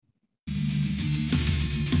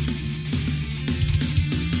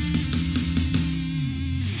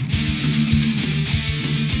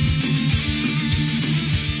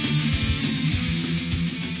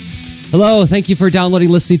Hello, thank you for downloading,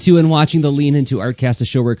 listening to, and watching the Lean Into Artcast, a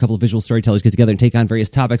show where a couple of visual storytellers get together and take on various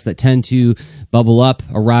topics that tend to bubble up,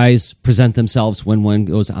 arise, present themselves when one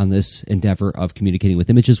goes on this endeavor of communicating with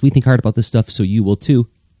images. We think hard about this stuff, so you will too.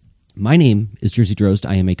 My name is Jersey Drozd.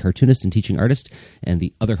 I am a cartoonist and teaching artist, and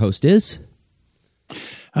the other host is...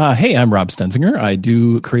 Hey, I'm Rob Stenzinger. I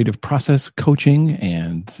do creative process coaching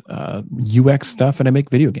and UX stuff, and I make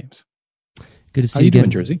video games. Good to see you again. How you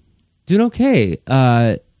doing, Jersey? Doing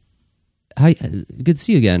okay. Hi, good to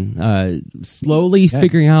see you again. Slowly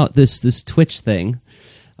figuring out this Twitch thing,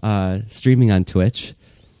 streaming on Twitch.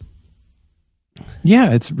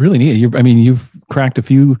 Yeah, it's really neat. You've cracked a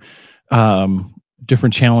few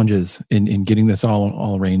different challenges in getting this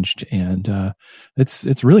all arranged, and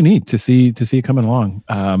it's really neat to see it coming along.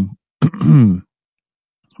 I'm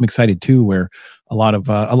excited too, where a lot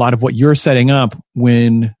of what you're setting up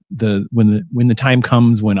when the time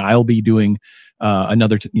comes when I'll be doing I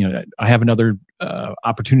have another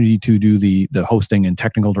opportunity to do the hosting and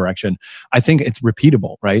technical direction. I think it's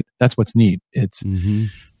repeatable, right? That's what's neat. It's the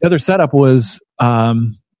other setup was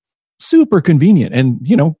super convenient, and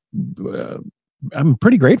I'm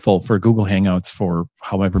pretty grateful for Google Hangouts for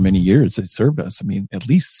however many years it served us. I mean, at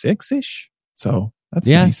least 6-ish. So that's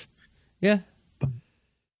nice. Yeah.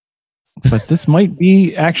 But this might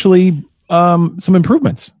be actually some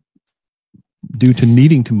improvements due to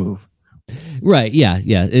needing to move. Right. Yeah.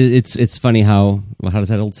 It's funny how does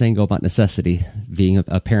that old saying go about necessity being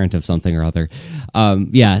a parent of something or other?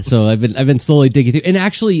 So I've been slowly digging through, and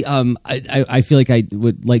actually, I feel like I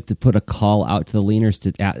would like to put a call out to the leaners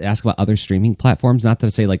to ask about other streaming platforms. Not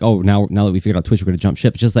to say like, oh, now that we figured out Twitch, we're going to jump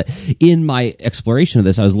ship. It's just that in my exploration of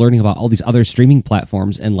this, I was learning about all these other streaming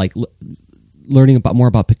platforms and like learning more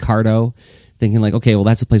about Picarto. Thinking like, okay, well,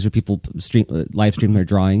 that's a place where people live stream their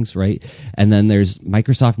drawings, right? And then there's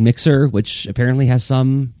Microsoft Mixer, which apparently has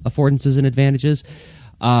some affordances and advantages.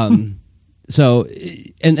 So,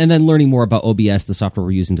 and then learning more about OBS, the software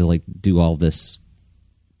we're using to like do all this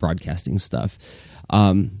broadcasting stuff.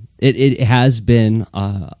 It has been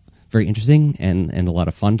very interesting and a lot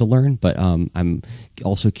of fun to learn, but I'm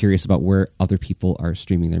also curious about where other people are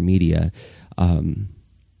streaming their media, and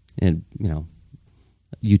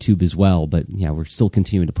YouTube as well, but yeah, we're still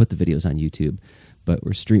continuing to put the videos on YouTube, but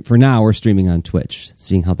we're streaming on Twitch,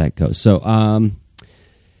 seeing how that goes. So,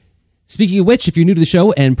 speaking of which, if you're new to the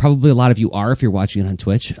show, and probably a lot of you are if you're watching it on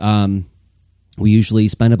Twitch, we usually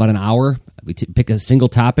spend about an hour. We pick a single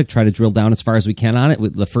topic, try to drill down as far as we can on it.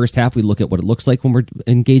 With the first half, we look at what it looks like when we're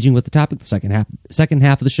engaging with the topic. The second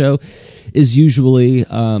half of the show is usually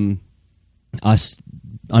us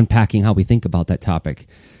unpacking how we think about that topic.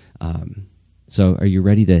 So are you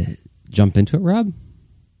ready to jump into it, Rob?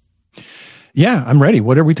 Yeah, I'm ready.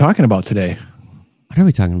 What are we talking about today?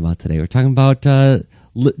 We're talking about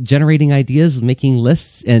generating ideas, making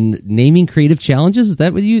lists, and naming creative challenges. Is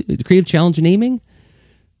that what creative challenge naming?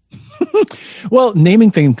 Well,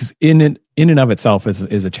 naming things in and of itself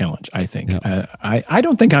is a challenge, I think. Yeah. I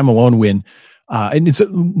don't think I'm alone when... and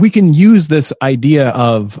we can use this idea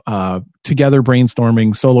of together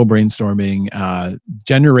brainstorming, solo brainstorming,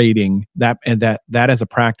 generating that as a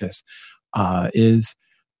practice is.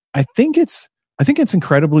 I think it's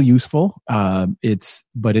incredibly useful.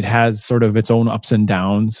 But it has sort of its own ups and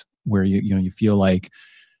downs where you feel like,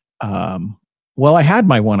 well, I had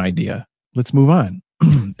my one idea. Let's move on,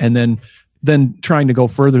 and then trying to go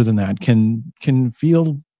further than that can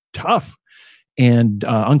feel tough and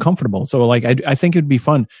uncomfortable. So like I think it'd be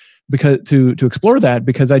fun because to explore that,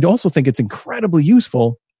 because I also think it's incredibly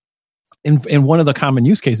useful. And one of the common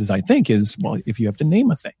use cases I think is, well, if you have to name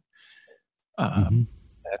a thing,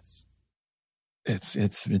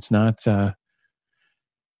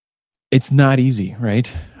 it's not easy,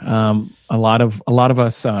 right? A lot of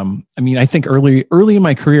us. I think early in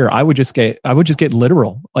my career, I would just get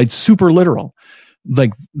literal, like super literal,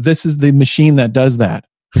 like this is the machine that does that.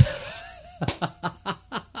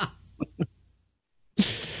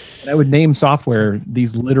 And I would name software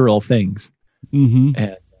these literal things,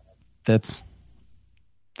 and that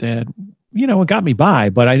it got me by.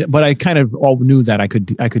 But I kind of all knew that I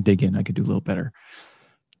could dig in, I could do a little better.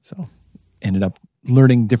 So ended up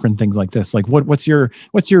learning different things like this. Like what's your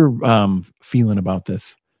feeling about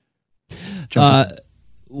this?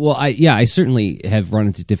 Well, I certainly have run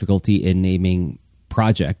into difficulty in naming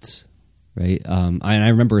projects. Right. And I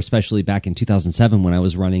remember especially back in 2007 when I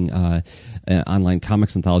was running an online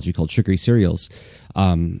comics anthology called Sugary Cereals.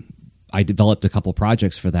 I developed a couple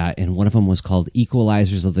projects for that, and one of them was called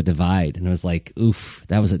Equalizers of the Divide. And I was like, oof,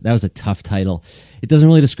 that was a tough title. It doesn't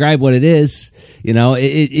really describe what it is. When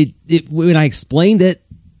I explained it,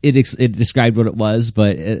 it described what it was,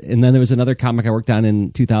 but and then there was another comic I worked on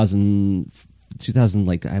in 2000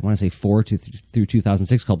 like I want to say 4 through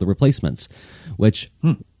 2006 called The Replacements, which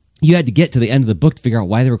you had to get to the end of the book to figure out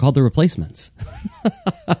why they were called The Replacements.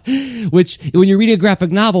 Which, when you're reading a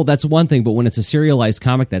graphic novel, that's one thing, but when it's a serialized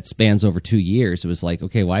comic that spans over 2 years, it was like,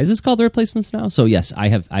 okay, why is this called The Replacements now? So yes, I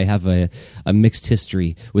have a mixed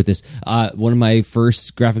history with this. One of my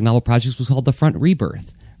first graphic novel projects was called The Front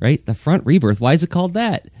Rebirth, right? The Front Rebirth. Why is it called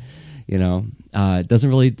that? It doesn't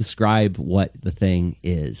really describe what the thing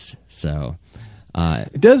is. So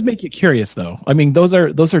it does make you curious, though. I mean, those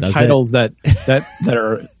are titles that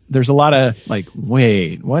are. There's a lot of like,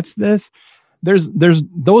 wait, what's this? There's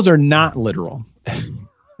those are not literal,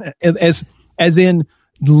 as in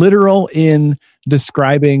literal in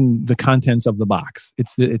describing the contents of the box.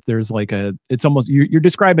 It's almost you're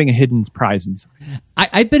describing a hidden prize inside.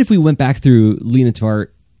 I bet if we went back through Lean Into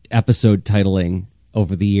Art episode titling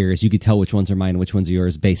over the years, you could tell which ones are mine and which ones are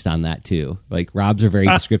yours based on that too. Like Rob's are very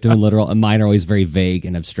descriptive and literal, and mine are always very vague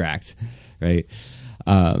and abstract, right?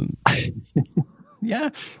 Yeah,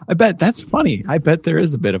 I bet that's funny. I bet there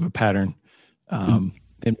is a bit of a pattern, and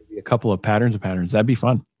maybe a couple of patterns. That'd be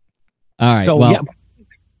fun. All right. So yeah,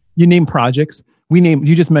 you name projects.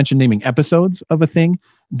 You just mentioned naming episodes of a thing.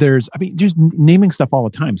 Just naming stuff all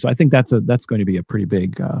the time. So I think that's going to be a pretty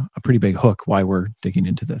big hook why we're digging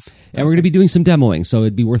into this. And we're going to be doing some demoing, so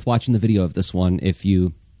it'd be worth watching the video of this one if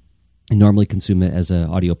you normally consume it as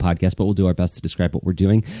an audio podcast. But we'll do our best to describe what we're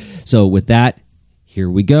doing. So with that,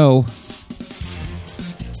 here we go.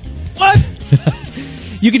 What?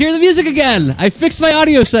 You can hear the music again. I fixed my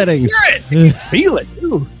audio settings. Hear it. Feel it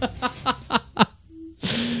too.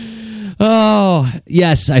 Oh,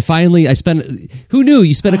 yes. Who knew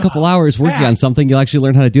you spent a couple hours working on something, you'll actually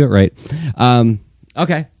learn how to do it right.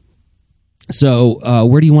 Okay. So,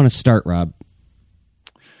 where do you want to start, Rob?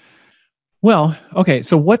 Well, okay.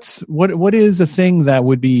 So what is a thing that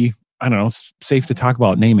would be, I don't know, safe to talk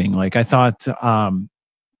about naming? Like I thought,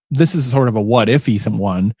 this is sort of a what if Ethan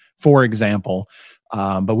one, for example.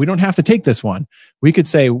 But we don't have to take this one. We could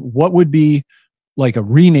say, what would be like a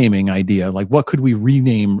renaming idea? Like what could we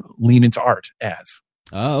rename Lean Into Art as?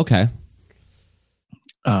 Oh, okay.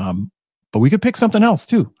 But we could pick something else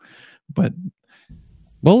too. But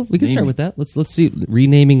well, we can start with that. Let's see.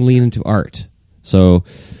 Renaming Lean Into Art. So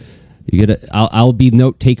you get I'll be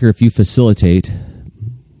note taker if you facilitate.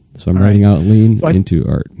 So I'm writing out Lean Into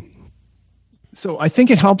Art. So I think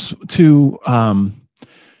it helps to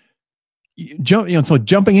so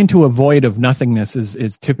jumping into a void of nothingness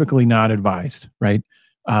is typically not advised, right?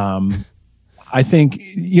 I think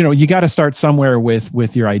you got to start somewhere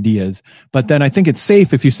with your ideas, but then I think it's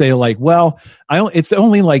safe if you say like, well, it's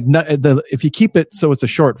only like if you keep it so it's a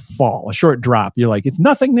short fall, a short drop. You're like, it's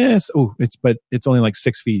nothingness. But it's only like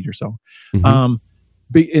 6 feet or so. Mm-hmm.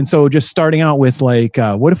 And so just starting out with like,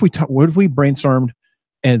 what if we brainstormed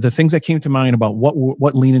and the things that came to mind about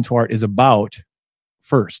what Lean Into Art is about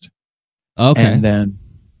first. Okay. And then,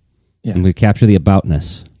 yeah. And we capture the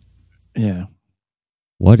aboutness. Yeah.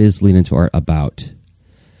 What is Lean Into Art about?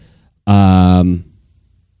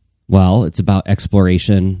 Well, it's about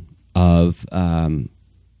exploration of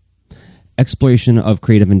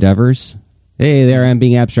creative endeavors. Hey, there I'm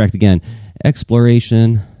being abstract again.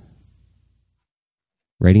 Exploration.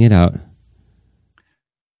 Writing it out.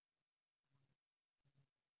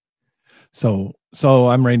 So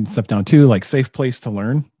I'm writing stuff down too, like safe place to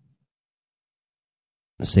learn.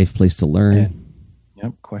 A safe place to learn.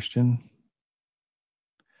 Yep. Question.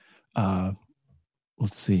 Let's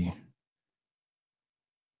see.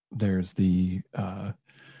 There's the.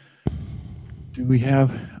 Do we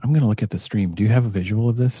have? I'm going to look at the stream. Do you have a visual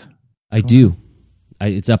of this? I do.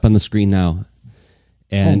 It's up on the screen now.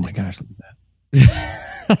 And oh my gosh! Look at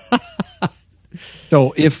that.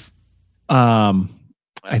 So if I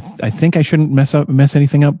think I shouldn't mess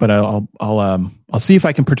anything up, but I'll see if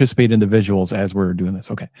I can participate in the visuals as we're doing this.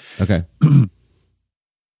 Okay.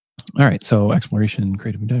 All right. So exploration,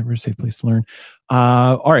 creative endeavor, safe place to learn.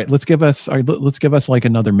 All right. Let's give us like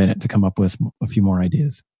another minute to come up with a few more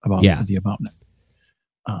ideas about the aboutness.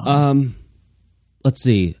 Let's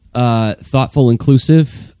see. Thoughtful,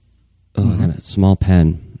 inclusive. Oh, I got a small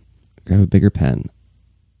pen. Grab a bigger pen.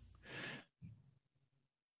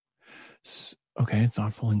 Okay,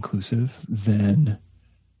 thoughtful, inclusive. Then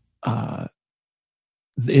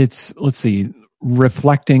it's, let's see,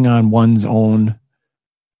 reflecting on one's own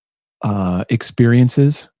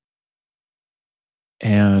experiences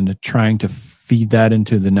and trying to feed that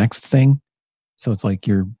into the next thing. So it's like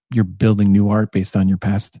you're building new art based on your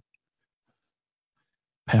past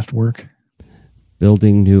work.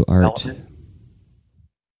 Building new art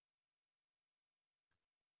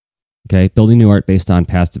Okay, building new art based on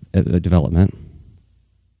past development.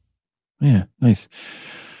 Yeah, nice.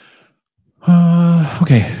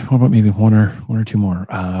 Okay, what about maybe one or two more?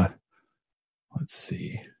 Let's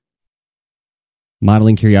see.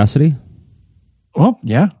 Modeling curiosity. Well,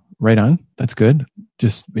 yeah, right on. That's good.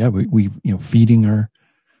 Just we feeding our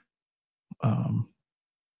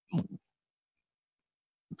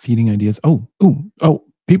feeding ideas. Oh,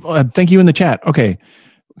 people, thank you in the chat. Okay.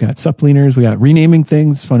 We got supplementers. We got renaming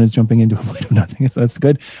things. Fun is jumping into a point of nothing. So that's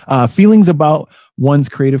good. Feelings about one's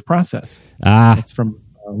creative process. That's from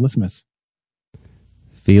Lithimus.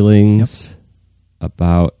 Feelings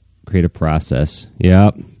about creative process.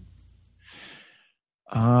 Yep.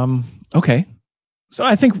 Okay. So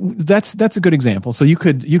I think that's a good example. So you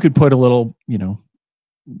could put a little,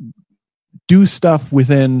 do stuff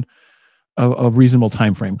within a reasonable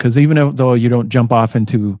time frame, because even though you don't jump off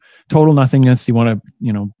into total nothingness, you want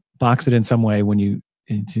to box it in some way when you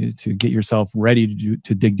to get yourself ready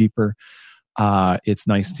to dig deeper. It's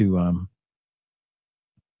nice to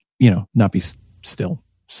not be still.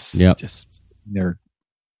 Yeah, just they're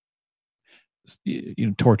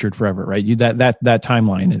tortured forever, right? That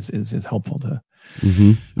timeline is helpful to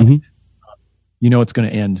it's going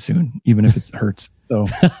to end soon, even if it hurts. So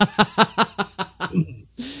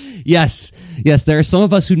Yes. There are some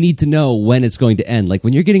of us who need to know when it's going to end. Like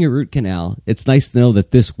when you're getting a root canal, it's nice to know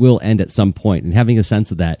that this will end at some point, and having a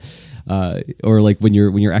sense of that. Or like when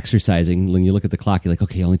you're exercising, when you look at the clock, you're like,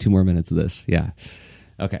 okay, only 2 more minutes of this. Yeah.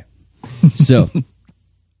 Okay. So, okay.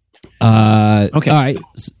 All right.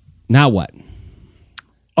 Now what?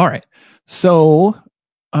 All right. So,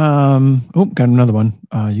 got another one.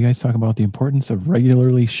 You guys talk about the importance of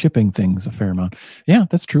regularly shipping things a fair amount. Yeah,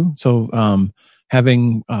 that's true. So,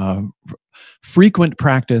 having frequent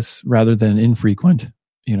practice rather than infrequent,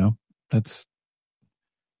 that's,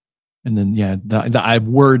 and then the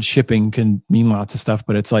word shipping can mean lots of stuff,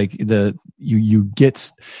 but it's like you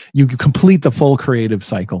complete the full creative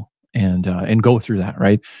cycle and go through that,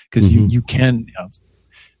 right? Because you can.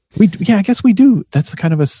 I guess we do. That's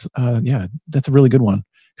kind of that's a really good one,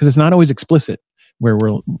 because it's not always explicit where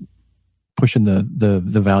we're pushing the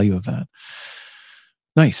value of that.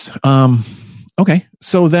 Nice. Okay.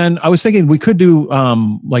 So then I was thinking we could do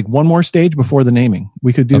like one more stage before the naming.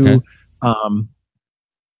 We could do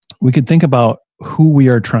we could think about who we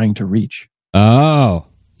are trying to reach. Oh,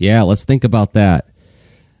 yeah, let's think about that.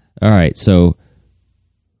 All right. So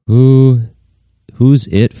who's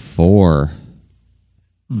it for?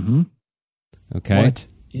 Mm-hmm. Okay. What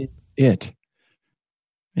it?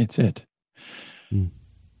 It's it.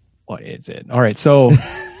 What is it? All right. So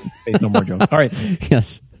no more jokes. All right.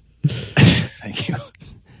 Yes. Thank you.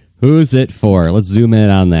 Who's it for? Let's zoom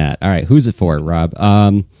in on that. All right. Who's it for, Rob?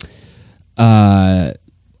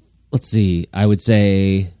 Let's see. I would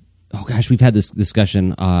say, oh gosh, we've had this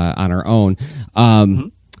discussion on our own.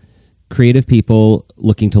 Creative people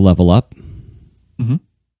looking to level up. Mm-hmm.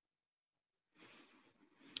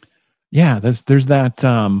 Yeah, there's that.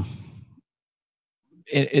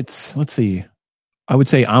 It's let's see. I would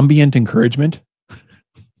say ambient encouragement,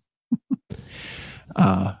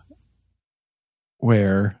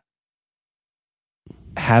 where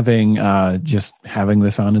having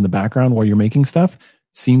this on in the background while you're making stuff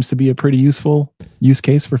seems to be a pretty useful use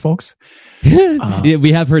case for folks. Yeah,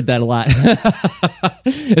 we have heard that a lot,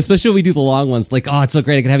 especially when we do the long ones. Like, oh, it's so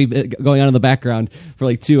great! I can have you going on in the background for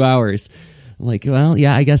like 2 hours. I'm like, well,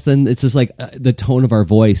 yeah, I guess then it's just like the tone of our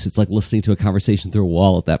voice. It's like listening to a conversation through a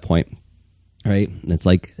wall at that point, right? And it's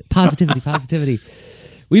like positivity.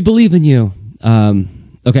 We believe in you.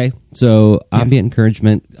 Okay, so ambient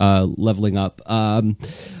encouragement, leveling up.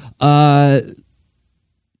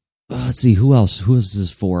 Let's see, who else? Who is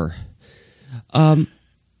this for?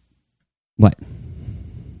 What?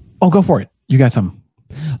 Oh, go for it. You got some.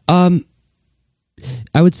 I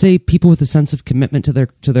would say people with a sense of commitment to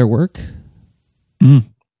their work.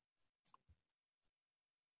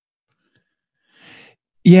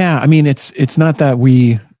 Yeah, I mean, it's not that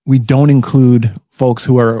we don't include folks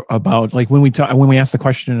who are about, like when we ask the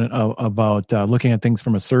question about looking at things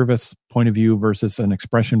from a service point of view versus an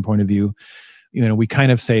expression point of view, we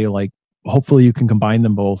kind of say like, hopefully you can combine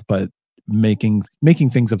them both, but making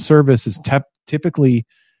things of service is typically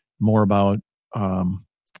more about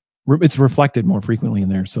it's reflected more frequently in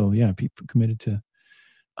there. So yeah, people committed to.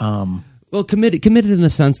 Well, committed in the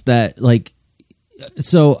sense that, like,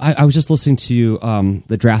 so I was just listening to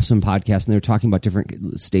the Draftsman podcast, and they were talking about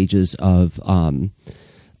different stages of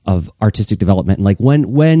artistic development, and like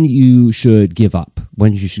when you should give up,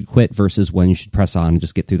 when you should quit versus when you should press on and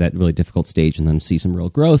just get through that really difficult stage and then see some real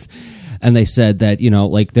growth. And they said that,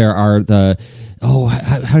 like there are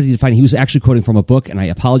how did he define it? He was actually quoting from a book, and I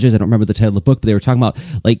apologize, I don't remember the title of the book, but they were talking about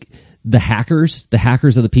like the hackers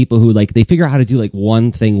are the people who like they figure out how to do like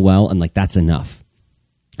one thing well, and like that's enough.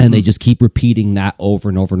 And they just keep repeating that over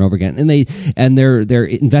and over and over again. And their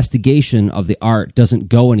investigation of the art doesn't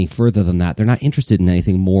go any further than that. They're not interested in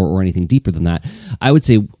anything more or anything deeper than that. I would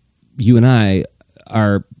say you and I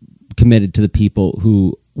are committed to the people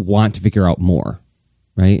who want to figure out more,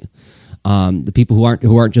 right? The people who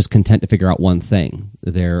aren't just content to figure out one thing.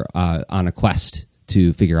 They're on a quest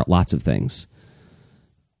to figure out lots of things.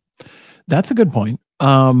 That's a good point.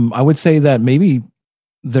 I would say that maybe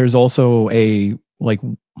there's also a like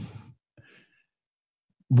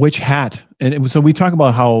which hat, and so we talk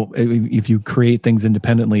about how if you create things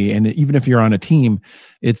independently, and even if you're on a team,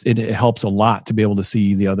 it helps a lot to be able to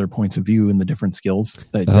see the other points of view and the different skills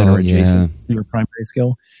that are adjacent to your primary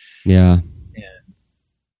skill. Yeah.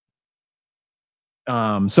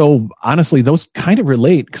 So honestly, those kind of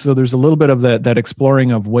relate. So there's a little bit of that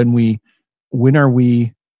exploring of when are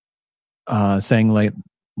we saying like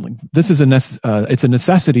this is it's a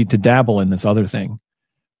necessity to dabble in this other thing,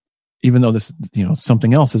 even though this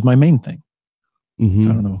something else is my main thing. Mm-hmm. So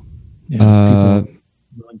I don't know. Yeah, people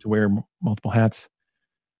willing to wear multiple hats.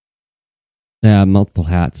 Yeah, multiple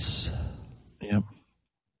hats. Yeah.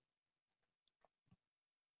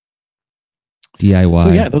 DIY.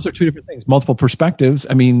 So yeah, those are two different things. Multiple perspectives,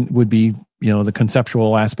 I mean, would be, the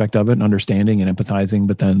conceptual aspect of it and understanding and empathizing,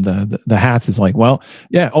 but then the hats is like, well,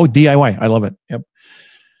 yeah, DIY. I love it. Yep.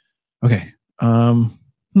 Okay. I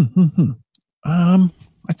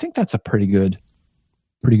think that's a pretty good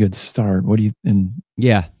start. What do you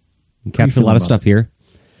Yeah. You capture a lot of stuff here.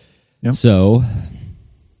 Yep. So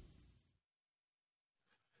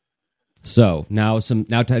now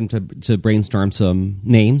time to brainstorm some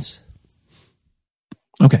names.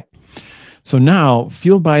 Okay. So now,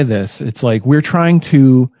 fueled by this, it's like what we're trying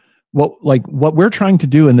to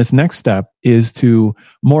do in this next step is to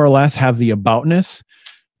more or less have the aboutness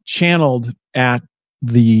channeled at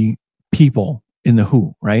the people in the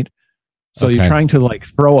who, right? So You're trying to like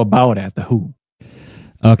throw about at the who.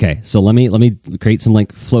 Okay. So let me create some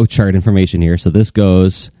like flowchart information here. So this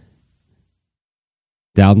goes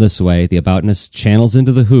down this way. The aboutness channels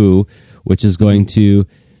into the who, which is going to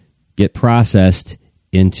get processed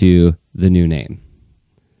into the new name.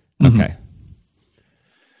 Okay. Mm-hmm.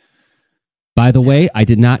 By the way, I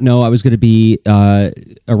did not know I was going to be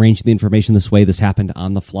arranging the information this way. This happened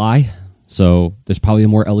on the fly, so there's probably a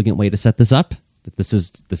more elegant way to set this up. But this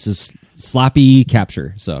is sloppy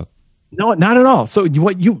capture. So no, not at all. So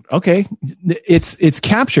it's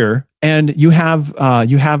capture, and you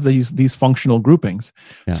have these functional groupings.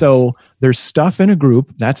 Yeah. So there's stuff in a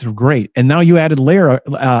group that's great, and now you added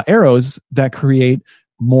arrows that create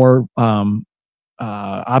more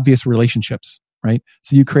obvious relationships, right?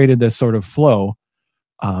 So you created this sort of flow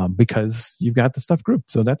because you've got the stuff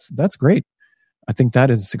grouped. So that's great. I think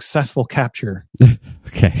that is successful capture.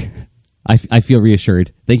 Okay. I feel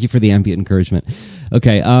reassured. Thank you for the ambient encouragement.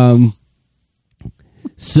 Okay.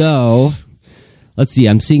 So let's see.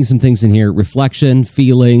 I'm seeing some things in here. Reflection,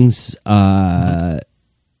 feelings,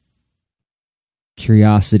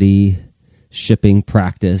 curiosity, shipping,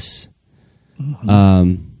 practice.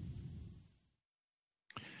 Mm-hmm.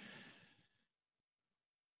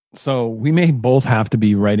 So we may both have to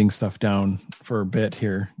be writing stuff down for a bit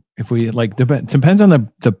here. If we depends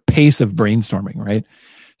on the pace of brainstorming, right?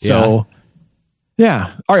 So,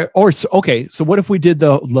 yeah. All right. Okay. So what if we did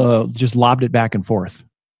the just lobbed it back and forth?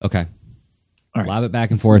 Okay. All right. Lob it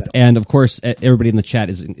back and forth, and of course, everybody in the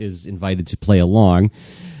chat is invited to play along.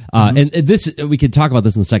 And this, we could talk about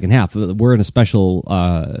this in the second half. We're in a special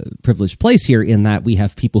privileged place here in that we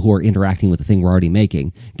have people who are interacting with the thing we're already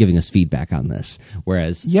making, giving us feedback on this.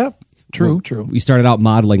 Whereas, true. We started out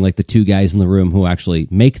modeling like the two guys in the room who actually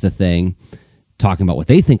make the thing, talking about what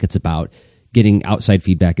they think it's about. Getting outside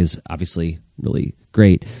feedback is obviously really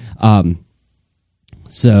great.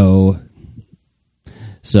 So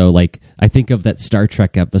like I think of that Star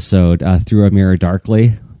Trek episode, Through a Mirror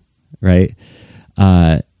Darkly, right?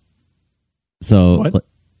 So, what? Are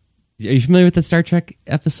you familiar with the Star Trek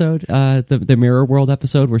episode, the Mirror World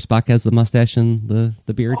episode where Spock has the mustache and the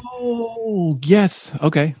beard? Oh, yes.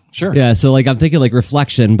 Okay, sure. Yeah. So, like, I'm thinking like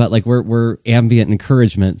reflection, but like we're ambient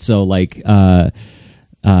encouragement. So, like a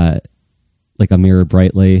mirror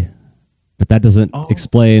brightly, but that doesn't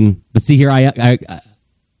explain. But see here,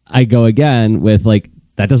 I go again with like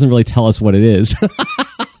that doesn't really tell us what it is.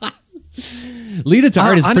 Lead it to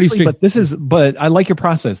art is honestly, pretty strict. But I like your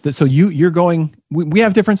process. So you're going, we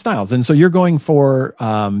have different styles. And so you're going for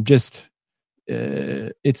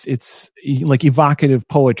it's like evocative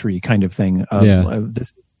poetry kind of thing.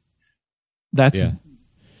 That's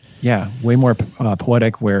way more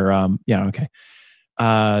poetic where, okay.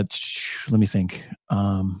 Let me think.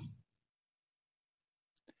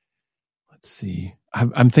 Let's see.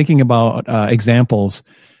 I'm thinking about examples.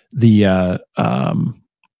 The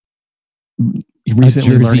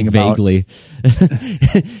recently learning vaguely.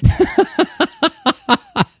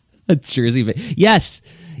 A Jersey. Yes.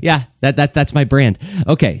 Yeah. That's my brand.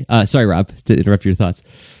 Okay. Sorry, Rob, to interrupt your thoughts.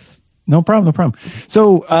 No problem.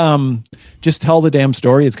 So, Just Tell the Damn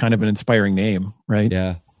Story is kind of an inspiring name, right?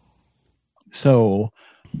 Yeah. So,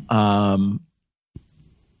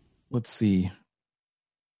 let's see.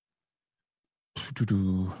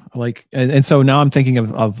 Like, and so now I'm thinking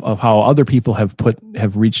of how other people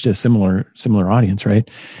have reached a similar audience, right?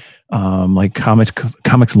 Like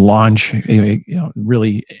comics launch,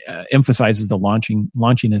 really emphasizes the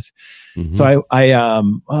launchiness. Mm-hmm. So I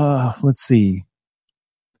let's see.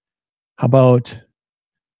 How about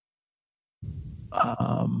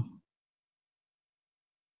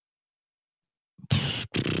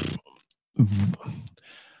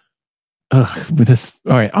with this,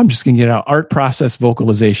 all right, I'm just gonna get out art process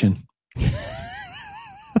vocalization.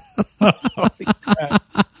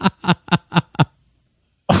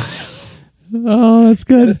 Oh, that's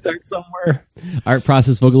good. Gotta start somewhere. Art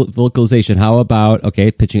process vocalization. How about,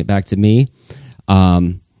 okay, pitching it back to me.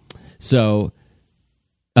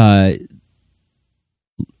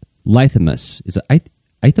 Lithymus. Is it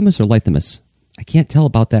Ithymus or Lithymus? I can't tell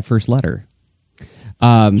about that first letter.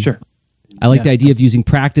 Sure. I like the idea of using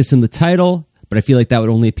practice in the title, but I feel like that would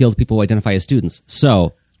only appeal to people who identify as students.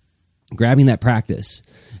 So grabbing that practice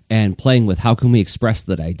and playing with how can we express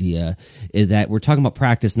that idea is that we're talking about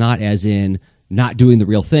practice not as in not doing the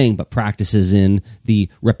real thing, but practices in the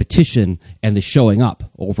repetition and the showing up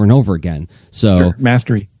over and over again. So sure.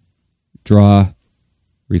 Mastery. Draw,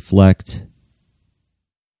 reflect,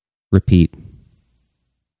 repeat.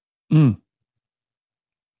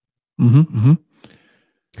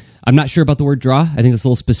 I'm not sure about the word draw. I think it's a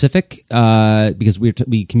little specific because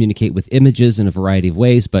we communicate with images in a variety of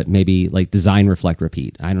ways, but maybe like design, reflect,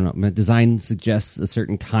 repeat. I don't know. Design suggests a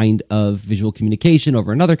certain kind of visual communication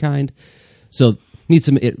over another kind. So need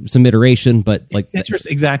some iteration, but like it's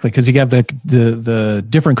interesting, exactly, because you have the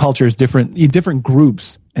different cultures, different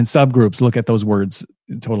groups and subgroups look at those words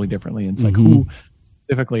totally differently. And it's like, who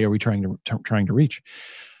specifically are we trying to reach?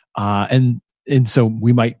 And so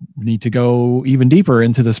we might need to go even deeper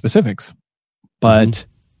into the specifics, but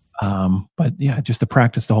yeah, just to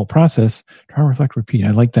practice the whole process, try, reflect, repeat.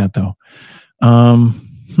 I like that though.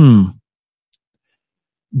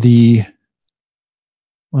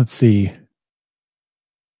 Let's see.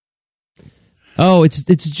 Oh,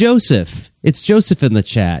 it's Joseph. It's Joseph in the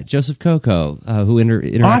chat. Joseph Coco, who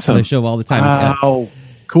interacts with the show all the time. Oh,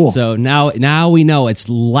 cool. So now we know it's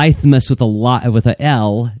Lithymus with a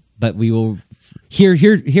L, but we will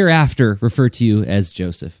hereafter refer to you as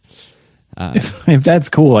Joseph. If that's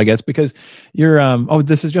cool, I guess, because you're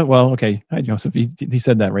this is well, okay. Hi, Joseph. He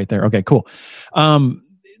said that right there. Okay, cool.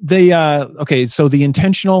 Okay, so the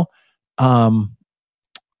intentional all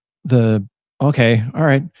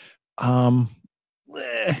right. How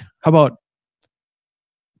about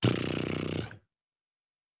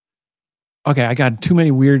okay, I got too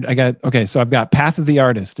many weird. So I've got Path of the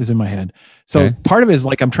Artist is in my head. So part of it is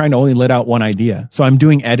like I'm trying to only let out one idea. So I'm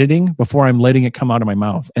doing editing before I'm letting it come out of my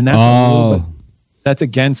mouth. And that's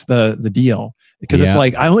against the deal. Because it's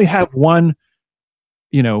like I only have one,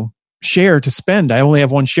 share to spend. I only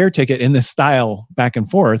have one share ticket in this style back and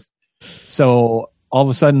forth. So all of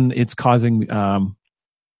a sudden it's causing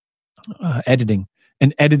editing.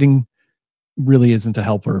 And editing really isn't a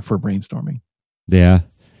helper for brainstorming. Yeah.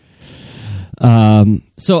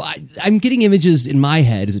 So I'm getting images in my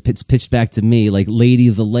head as it's pitched back to me, like Lady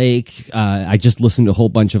of the Lake. I just listened to a whole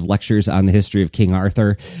bunch of lectures on the history of King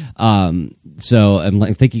Arthur. So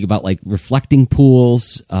I'm thinking about like reflecting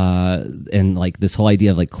pools, and like this whole idea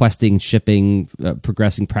of like questing, shipping,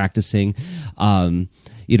 progressing, practicing.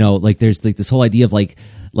 Like there's like this whole idea of the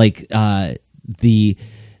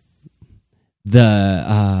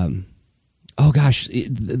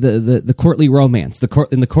courtly romance.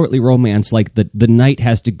 In the courtly romance, like the knight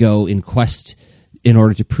has to go in quest in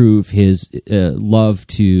order to prove his love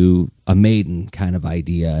to a maiden, kind of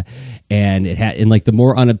idea. And the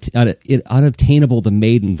more unobtainable the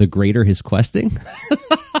maiden, the greater his questing.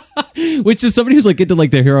 Which is somebody who's like into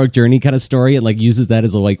like the heroic journey kind of story and like uses that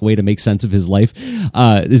as a like way to make sense of his life.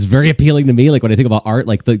 It's very appealing to me. Like when I think about art,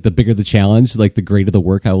 like the bigger the challenge, like the greater the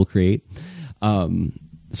work I will create.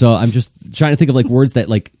 So I'm just trying to think of like words that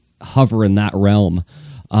like hover in that realm.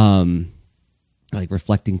 Like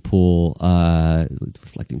reflecting pool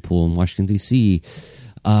in Washington DC.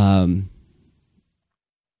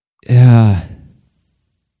 Yeah,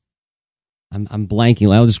 I'm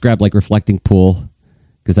blanking. I'll just grab like reflecting pool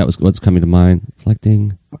because that was what's coming to mind.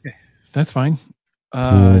 Reflecting. Okay, that's fine.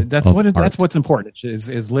 That's what's important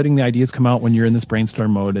is letting the ideas come out when you're in this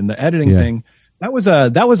brainstorm mode. And the editing thing, that was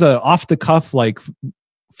a off the cuff like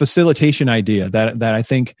facilitation idea that I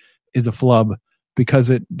think is a flub because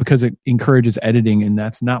it encourages editing, and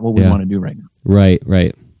that's not what we want to do right now. Right.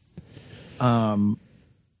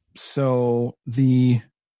 So the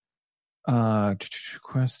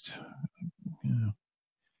quest.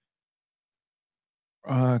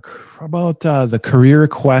 About the career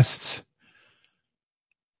quests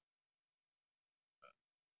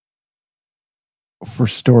for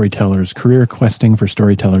storytellers, career questing for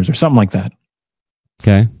storytellers, or something like that.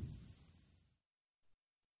 Okay.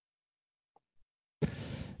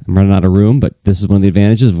 I'm running out of room, but this is one of the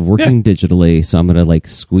advantages of working digitally. So I'm going to like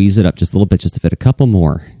squeeze it up just a little bit just to fit a couple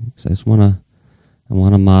more. So I want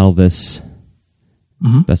to model this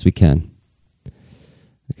best we can.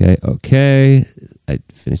 Okay. I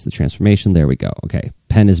finished the transformation. There we go. Okay.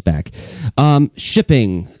 Pen is back.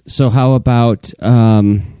 Shipping. So how about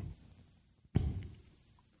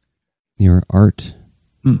your art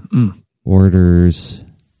orders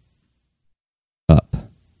up?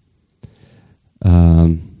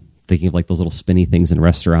 Thinking of like those little spinny things in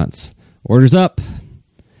restaurants. Orders up.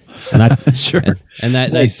 And that's sure. And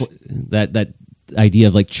that, nice. that idea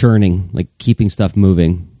of like churning, like keeping stuff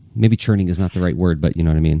moving. Maybe churning is not the right word, but you know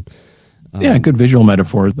what I mean? Good visual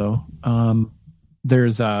metaphor though.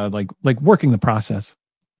 There's like working the process.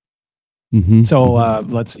 Mm-hmm. So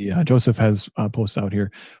let's see. Joseph has posts out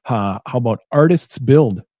here. How about artists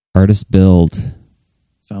build? Artist build.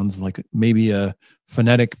 Sounds like maybe a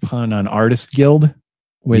phonetic pun on artist guild,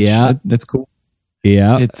 which that's cool.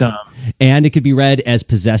 Yeah. And it could be read as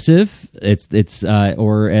possessive. It's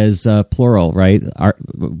or as plural, right?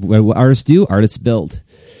 What artists do, artists build.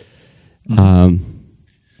 Has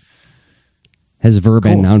verb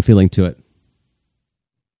and noun feeling to it.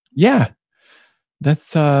 Yeah.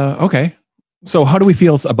 That's okay. So how do we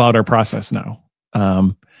feel about our process now?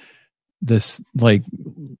 This like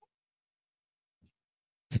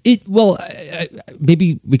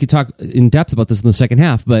maybe we could talk in depth about this in the second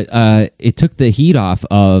half, but it took the heat off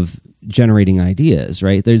of generating ideas,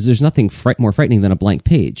 right? There's nothing more frightening than a blank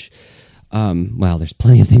page. There's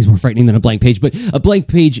plenty of things more frightening than a blank page, but a blank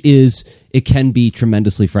page it can be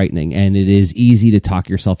tremendously frightening, and it is easy to talk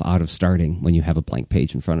yourself out of starting when you have a blank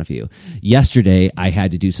page in front of you. Yesterday, I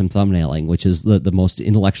had to do some thumbnailing, which is the most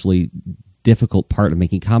intellectually difficult part of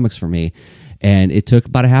making comics for me. And it took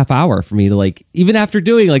about a half hour for me to like, even after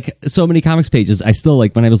doing like so many comics pages, I still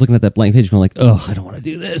like when I was looking at that blank page going like, oh, I don't want to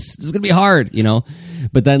do this. This is going to be hard, you know?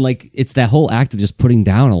 But then like, it's that whole act of just putting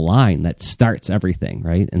down a line that starts everything.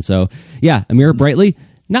 Right. And so, A Mirror Brightly,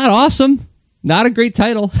 not awesome. Not a great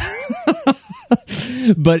title,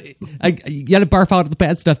 but you got to barf out the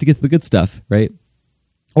bad stuff to get to the good stuff. Right.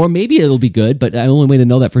 Or maybe it'll be good, but the only way to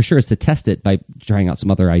know that for sure is to test it by trying out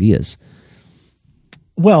some other ideas.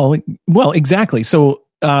 Well, exactly. So,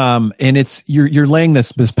 and it's you're laying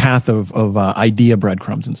this path of idea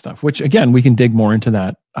breadcrumbs and stuff, which again we can dig more into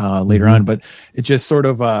that later on. But it just sort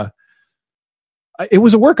of it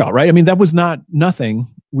was a workout, right? I mean, that was not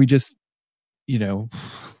nothing. We just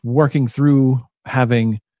working through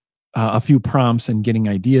having a few prompts and getting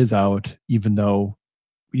ideas out, even though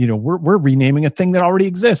we're renaming a thing that already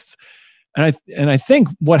exists. And I think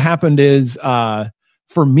what happened is.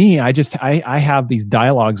 For me, I have these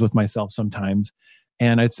dialogues with myself sometimes,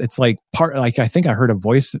 and it's like I think I heard a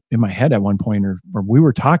voice in my head at one point, or we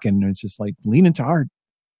were talking, and it's just like lean into art.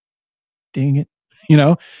 Dang it,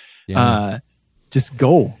 just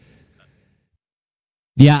go.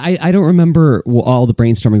 Yeah, I don't remember all the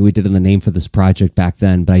brainstorming we did in the name for this project back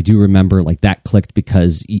then, but I do remember like that clicked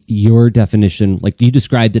because your definition, like you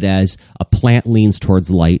described it as a plant leans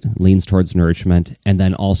towards light, leans towards nourishment, and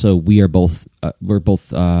then also we're both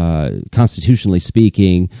constitutionally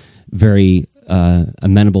speaking very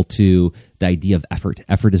amenable to the idea of effort.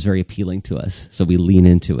 Effort is very appealing to us, so we lean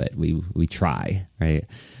into it. We try, right?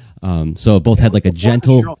 So both had like a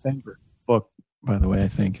gentle Sheryl Sandberg book, by the way, I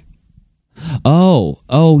think. Oh,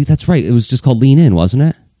 that's right. It was just called Lean In, wasn't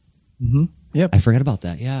it? Mm-hmm. Yep. I forgot about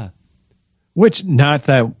that. Yeah. Which not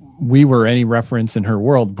that we were any reference in her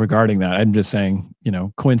world regarding that. I'm just saying,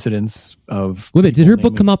 coincidence of. Wait a minute, did her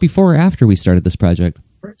book come out before or after we started this project?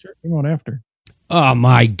 Sure, came out after. Oh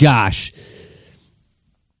my gosh.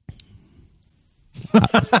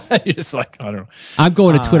 You're just like, I don't know. I'm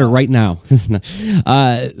going to Twitter right now.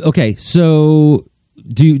 Okay, so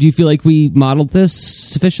do you feel like we modeled this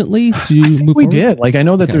sufficiently to move we forward? Did. Like, I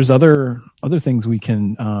know that there's other things we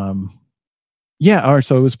can.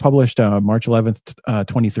 So it was published March 11th,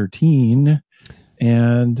 2013,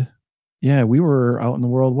 and we were out in the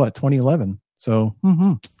world 2011. So.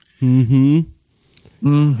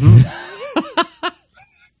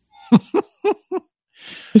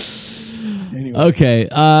 Anyway, okay.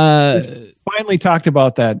 Finally talked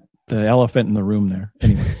about the elephant in the room there.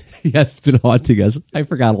 Anyway. Yeah, it's been haunting us. I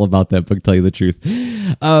forgot all about that book, to tell you the truth.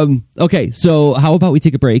 Okay, so how about we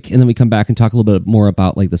take a break and then we come back and talk a little bit more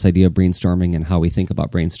about like this idea of brainstorming and how we think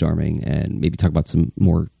about brainstorming, and maybe talk about some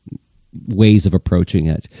more ways of approaching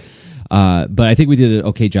it. But I think we did an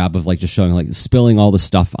okay job of like just showing like spilling all the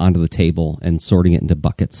stuff onto the table and sorting it into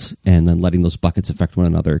buckets, and then letting those buckets affect one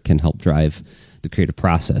another can help drive the creative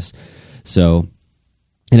process. So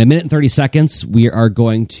in a minute and 30 seconds, we are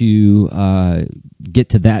going to get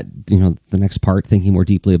to that, the next part, thinking more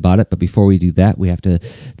deeply about it. But before we do that, we have to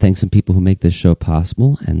thank some people who make this show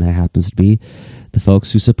possible, and that happens to be the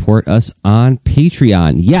folks who support us on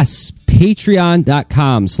Patreon. Yes,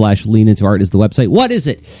 patreon.com/leanintoart is the website. What is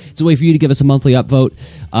it? It's a way for you to give us a monthly upvote.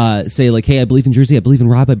 Say like, hey, I believe in Jersey, I believe in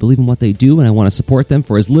Rob, I believe in what they do, and I want to support them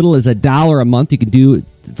for as little as $1 a month. You can do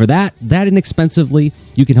for that inexpensively.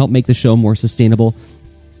 You can help make the show more sustainable.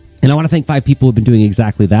 And I want to thank 5 people who have been doing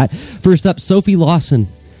exactly that. First up, Sophie Lawson.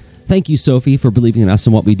 Thank you, Sophie, for believing in us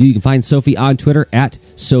and what we do. You can find Sophie on Twitter at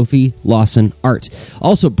Sophie Lawson Art.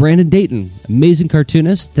 Also, Brandon Dayton, amazing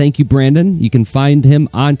cartoonist. Thank you, Brandon. You can find him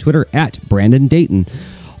on Twitter at Brandon Dayton.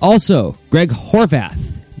 Also, Greg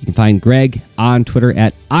Horvath. You can find Greg on Twitter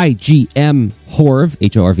at IGM Horv,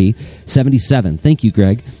 Horv 77. Thank you,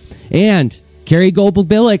 Greg. And Carrie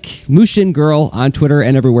Goldbillick, Mushin Girl on Twitter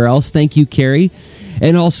and everywhere else. Thank you, Carrie.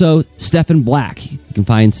 And also Stefan Black. You can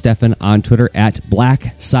find Stefan on Twitter at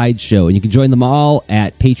Black Sideshow. And you can join them all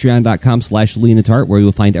at patreon.com/leanintoart, where you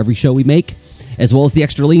will find every show we make, as well as the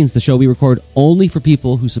Extra Leans, the show we record only for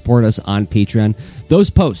people who support us on Patreon. Those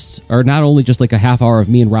posts are not only just like a half hour of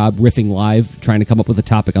me and Rob riffing live, trying to come up with a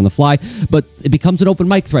topic on the fly, but it becomes an open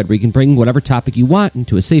mic thread where you can bring whatever topic you want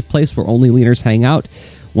into a safe place where only leaners hang out.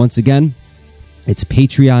 Once again, it's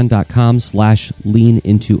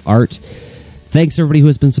patreon.com/leanintoart. Thanks, everybody who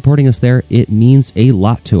has been supporting us there. It means a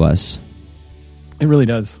lot to us. It really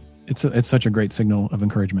does. It's such a great signal of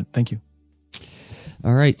encouragement. Thank you.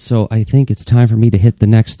 All right, so I think it's time for me to hit the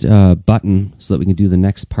next button so that we can do the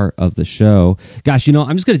next part of the show. Gosh,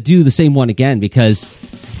 I'm just going to do the same one again because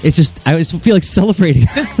it's just, I just feel like celebrating.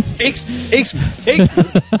 Takes. I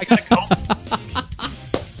got to go.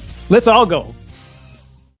 Let's all go.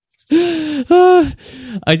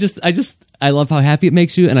 I love how happy it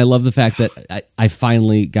makes you, and I love the fact that I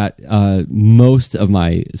finally got most of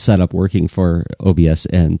my setup working for OBS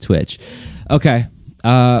and Twitch. Okay,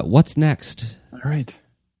 what's next? All right.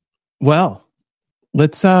 Well,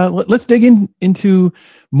 let's dig into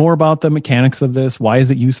more about the mechanics of this. Why is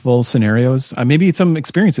it useful? Scenarios, maybe some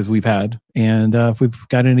experiences we've had, and if we've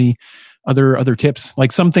got any other tips.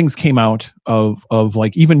 Like some things came out of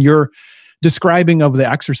like even your describing of the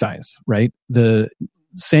exercise, right? The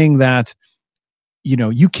saying that,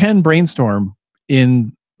 you can brainstorm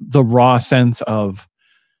in the raw sense of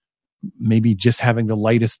maybe just having the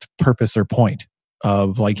lightest purpose or point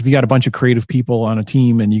of like, if you got a bunch of creative people on a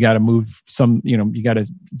team and you got to move some, you got to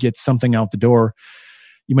get something out the door,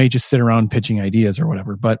 you may just sit around pitching ideas or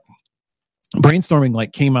whatever. But brainstorming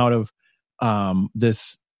like came out of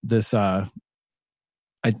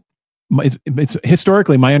it's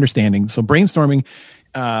historically my understanding. So brainstorming,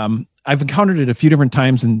 I've encountered it a few different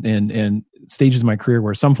times in stages of my career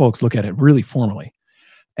where some folks look at it really formally.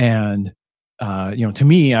 And, to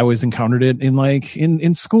me, I always encountered it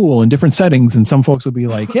in school in different settings. And some folks would be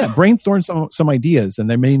like, yeah, brainstorm some ideas. And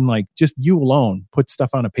they mean like just you alone, put stuff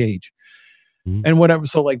on a page and whatever.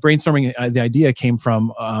 So like brainstorming, the idea came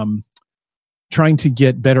from, trying to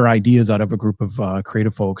get better ideas out of a group of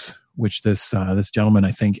creative folks, which this gentleman,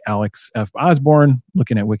 I think Alex F. Osborne,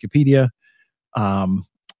 looking at Wikipedia,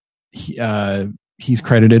 he's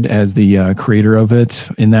credited as the creator of it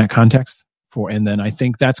in that context. And then I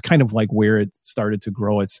think that's kind of like where it started to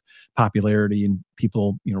grow its popularity and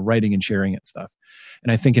people, writing and sharing it and stuff.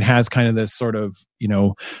 And I think it has kind of this sort of,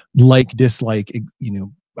 like-dislike,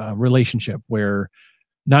 relationship where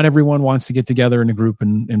not everyone wants to get together in a group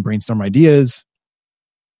and brainstorm ideas.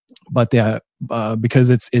 but because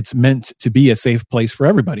it's meant to be a safe place for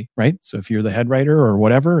everybody, right? So if you're the head writer or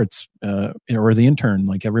whatever, it's or the intern,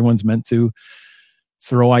 like everyone's meant to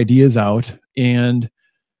throw ideas out and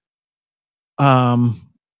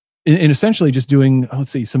essentially just doing,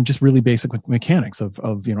 let's see, some just really basic mechanics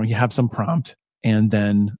of you have some prompt and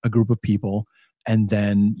then a group of people, and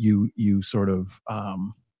then you sort of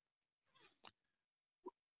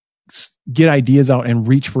get ideas out and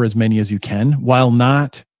reach for as many as you can while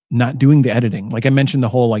not doing the editing. Like I mentioned, the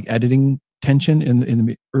whole like editing tension in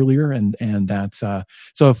the earlier, and that's so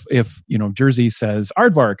if Jersey says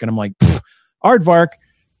aardvark and I'm like, aardvark,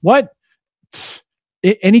 what?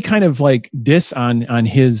 Any kind of like diss on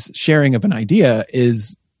his sharing of an idea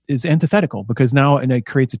is antithetical, because now it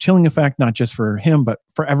creates a chilling effect, not just for him, but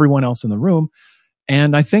for everyone else in the room.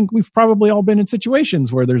 And I think we've probably all been in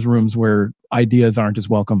situations where there's rooms where ideas aren't as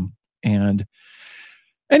welcome. And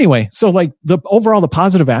anyway, so like the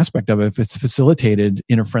positive aspect of it, if it's facilitated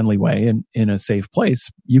in a friendly way and in a safe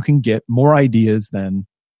place, you can get more ideas than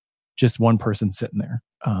just one person sitting there.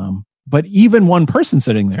 But even one person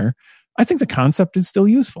sitting there, I think the concept is still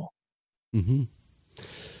useful. Mm-hmm.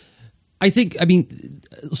 I mean,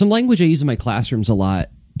 some language I use in my classrooms a lot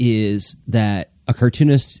is that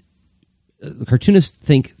cartoonists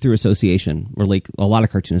think through association, or like a lot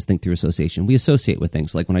of cartoonists think through association. We associate with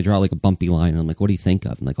things. Like when I draw like a bumpy line, I'm like, what do you think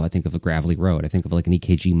of? I'm like, oh, I think of a gravelly road. I think of like an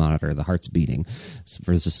EKG monitor, the heart's beating.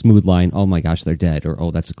 Versus a smooth line, oh my gosh, they're dead. Or,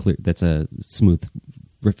 oh, that's a smooth,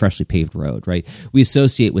 freshly paved road, right? We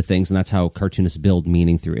associate with things, and that's how cartoonists build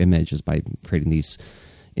meaning through image, is by creating these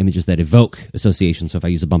images that evoke association. So if I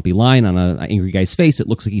use a bumpy line on an angry guy's face, it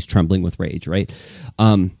looks like he's trembling with rage, right?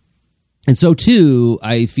 And so too,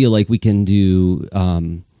 I feel like we can do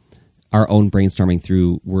our own brainstorming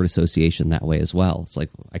through word association that way as well. It's like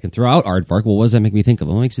I can throw out aardvark. Well, what does that make me think of?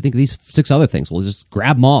 Well, it makes you think of these 6 other things. Well, just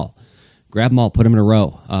grab them all, put them in a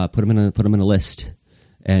row, put them in a list,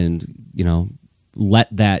 and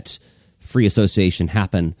let that free association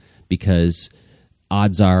happen, because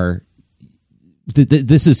odds are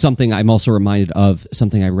this is something I'm also reminded of,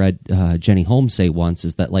 something I read Jenny Holmes say once,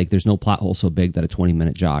 is that like there's no plot hole so big that a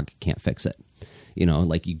 20-minute jog can't fix it.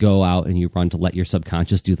 Like you go out and you run to let your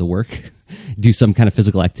subconscious do the work, do some kind of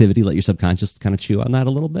physical activity, let your subconscious kind of chew on that a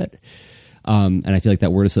little bit. And I feel like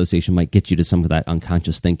that word association might get you to some of that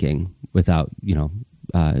unconscious thinking without,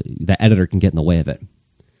 that editor can get in the way of it.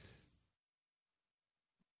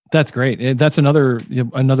 That's great. That's another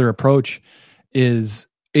approach. Is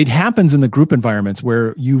it happens in the group environments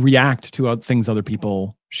where you react to things other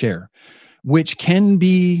people share, which can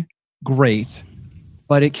be great,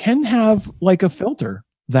 but it can have like a filter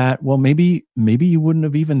that, well, maybe you wouldn't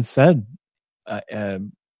have even said a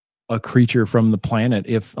creature from the planet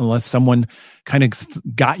unless someone kind of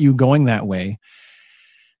got you going that way.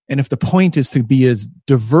 And if the point is to be as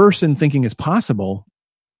diverse in thinking as possible,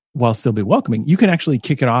 while still be welcoming, you can actually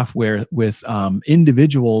kick it off with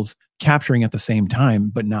individuals capturing at the same time,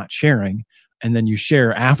 but not sharing. And then you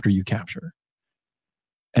share after you capture.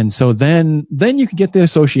 And so then you can get the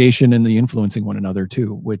association and the influencing one another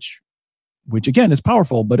too, which again is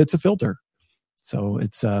powerful, but it's a filter. So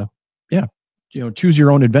it's, choose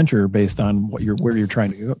your own adventure based on where you're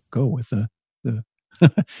trying to go with the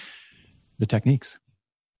techniques.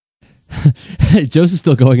 Joseph's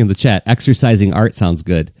still going in the chat. Exercising art sounds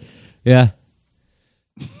good. Yeah.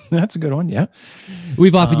 That's a good one. Yeah.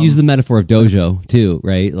 We've often used the metaphor of dojo too,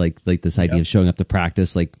 right? Like this idea of showing up to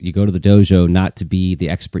practice. Like you go to the dojo not to be the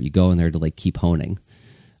expert. You go in there to like keep honing.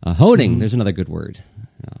 Honing. There's another good word.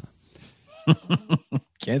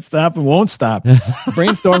 Can't stop and won't stop.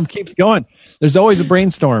 Brainstorm keeps going. There's always a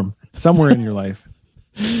brainstorm somewhere in your life.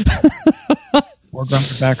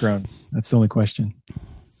 Foreground or background. That's the only question.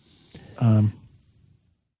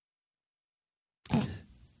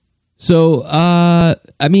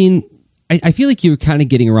 I mean, I feel like you're kind of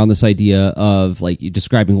getting around this idea of like you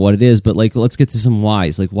describing what it is, but like let's get to some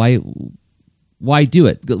whys. Like why do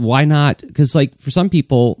it? Why not? Because like for some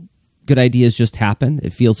people, good ideas just happen.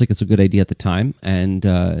 It feels like it's a good idea at the time, and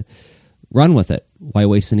run with it. Why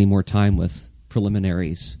waste any more time with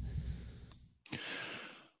preliminaries?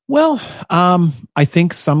 Well, I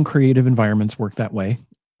think some creative environments work that way.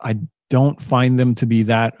 I don't find them to be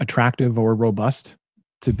that attractive or robust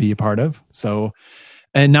to be a part of. So,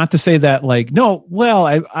 and not to say that like, no, well,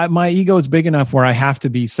 I my ego is big enough where I have to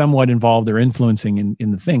be somewhat involved or influencing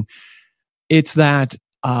in the thing. It's that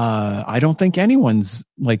I don't think anyone's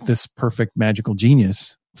like this perfect magical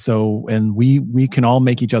genius. So, and we can all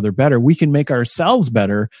make each other better. We can make ourselves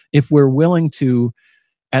better if we're willing to,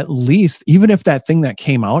 at least, even if that thing that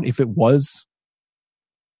came out, if it was,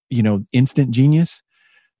 instant genius,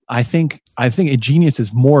 I think a genius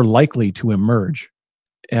is more likely to emerge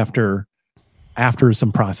after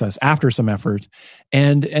some process, after some effort,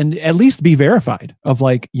 and at least be verified of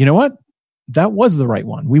like, you know what, that was the right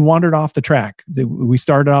one. We wandered off the track. We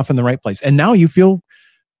started off in the right place, and now you feel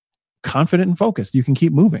confident and focused. You can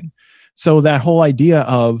keep moving. So that whole idea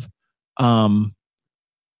of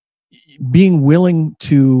being willing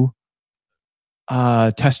to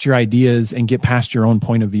test your ideas and get past your own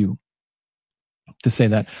point of view, to say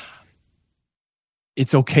that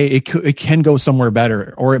it's okay. It can go somewhere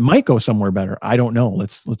better, or it might go somewhere better. I don't know.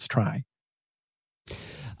 Let's try.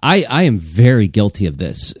 I am very guilty of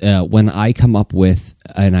this. When I come up with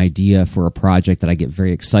an idea for a project that I get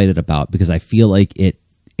very excited about because I feel like it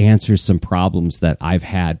answers some problems that I've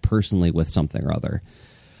had personally with something or other.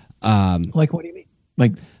 Like, what do you mean?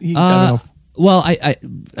 Like, I don't know. Well, I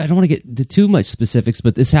don't want to get to too much specifics,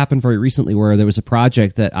 but this happened very recently where there was a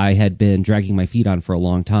project that I had been dragging my feet on for a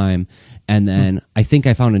long time. And then I think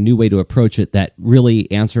I found a new way to approach it that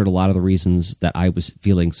really answered a lot of the reasons that I was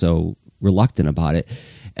feeling so reluctant about it.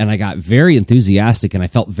 And I got very enthusiastic, and I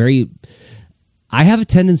felt I have a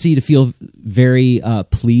tendency to feel very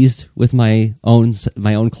pleased with my own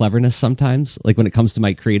cleverness sometimes. Like when it comes to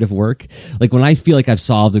my creative work, like when I feel like I've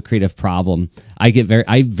solved a creative problem, I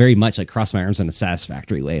very much like cross my arms in a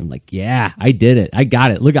satisfactory way. I'm like, yeah, I did it. I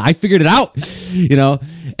got it. Look, I figured it out,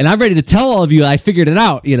 and I'm ready to tell all of you I figured it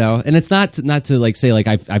out, and it's not to like say like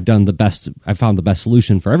I've done the best. I found the best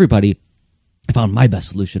solution for everybody. I found my best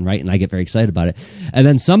solution, right? And I get very excited about it. And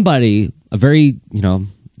then somebody, a very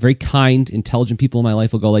kind, intelligent people in my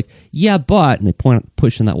life will go like, yeah, but, and they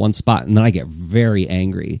push in that one spot, and then I get very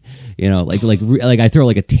angry, like I throw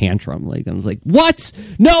like a tantrum, like I'm like, what?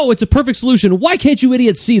 No, it's a perfect solution. Why can't you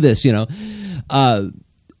idiots see this? And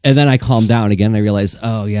then I calm down again, and I realize,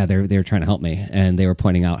 oh yeah, they're trying to help me, and they were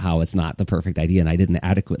pointing out how it's not the perfect idea, and I didn't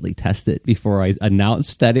adequately test it before I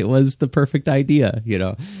announced that it was the perfect idea,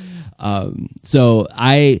 So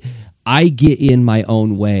I get in my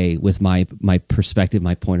own way with my perspective,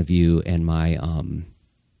 my point of view, and my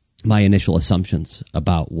initial assumptions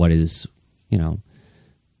about what is,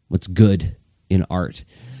 what's good in art.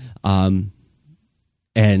 And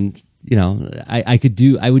I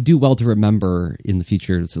would do well to remember in the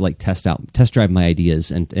future to like test drive my ideas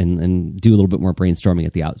and do a little bit more brainstorming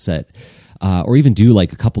at the outset, or even do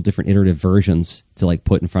like a couple different iterative versions to like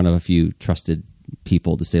put in front of a few trusted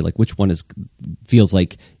people to say like which one feels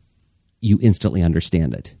like you instantly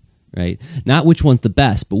understand it, right? Not which one's the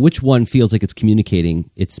best, but which one feels like it's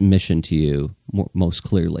communicating its mission to you most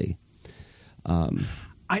clearly.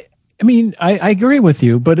 I agree with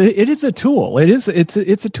you, but it is a tool. It's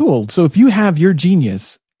a tool. So if you have your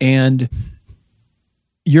genius and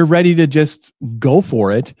you're ready to just go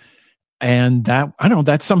for it, and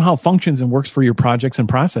that somehow functions and works for your projects and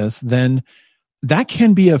process, then that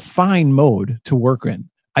can be a fine mode to work in.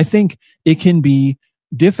 I think it can be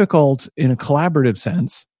difficult in a collaborative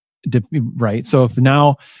sense, right? So if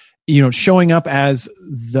now, showing up as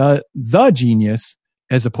the genius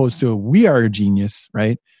as opposed to we are a genius,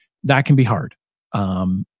 right? That can be hard.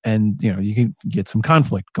 And you can get some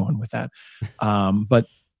conflict going with that.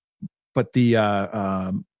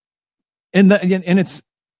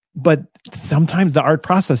 But sometimes the art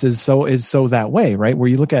process is so that way, right? Where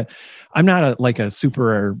you look at, I'm not a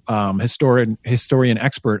super historian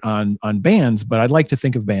expert on bands, but I'd like to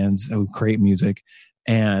think of bands who create music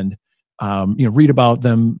and read about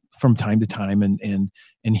them from time to time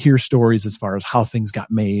and hear stories as far as how things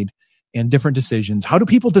got made and different decisions. How do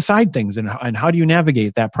people decide things, and how do you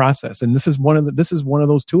navigate that process? And this is one of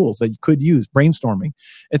those tools that you could use, brainstorming.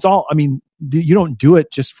 It's all, you don't do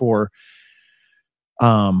it just for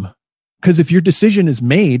because if your decision is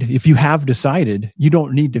made, if you have decided, you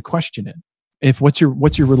don't need to question it. What's your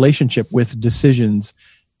relationship with decisions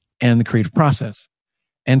and the creative process?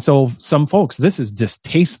 And so some folks, this is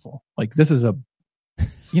distasteful. Like this is a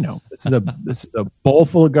bowl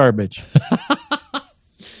full of garbage.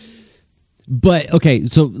 But okay,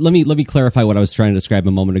 so let me clarify what I was trying to describe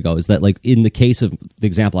a moment ago. Is that like in the case of the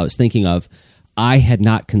example I was thinking of, I had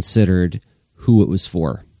not considered who it was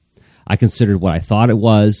for. I considered what I thought it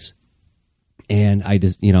was, and I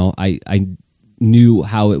just, I knew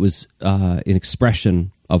how it was an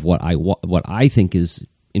expression of what I think is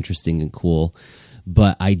interesting and cool,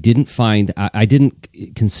 but I didn't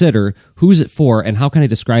consider who's it for and how can I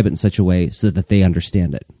describe it in such a way so that they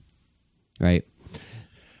understand it, right?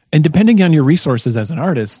 And depending on your resources as an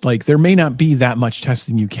artist, like there may not be that much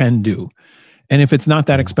testing you can do. And if it's not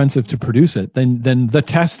that expensive to produce it, then the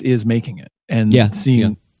test is making it and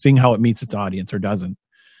seeing how it meets its audience or doesn't.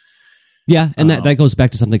 Yeah, and that goes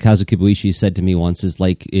back to something Kazu Kibuishi said to me once, is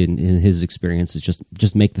like in his experience, is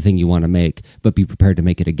just make the thing you want to make, but be prepared to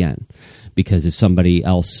make it again. Because if somebody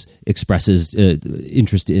else expresses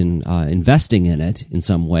interest in investing in it in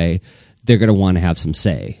some way, they're going to want to have some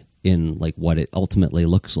say in like what it ultimately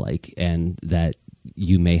looks like, and that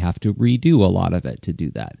you may have to redo a lot of it to do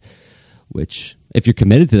that. Which, if you're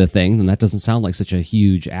committed to the thing, then that doesn't sound like such a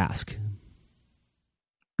huge ask.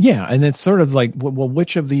 Yeah, and it's sort of like, well,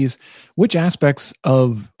 which aspects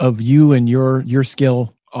of you and your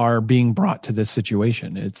skill are being brought to this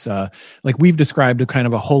situation? It's like we've described a kind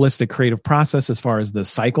of a holistic creative process as far as the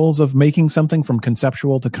cycles of making something from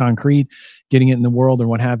conceptual to concrete, getting it in the world or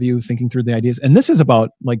what have you, thinking through the ideas. And this is about,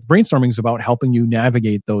 like, brainstorming is about helping you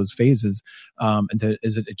navigate those phases.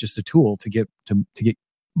 Is it just a tool to get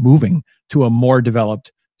moving to a more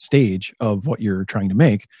developed stage of what you're trying to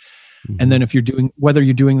make? And then whether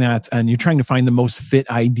you're doing that and you're trying to find the most fit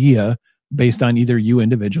idea based on either you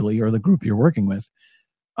individually or the group you're working with.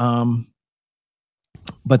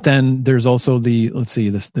 But then there's also there's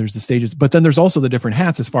the stages, but then there's also the different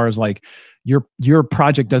hats as far as like your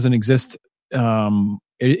project doesn't exist. It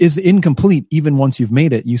is incomplete. Even once you've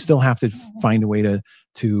made it, you still have to find a way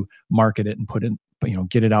to market it and put it,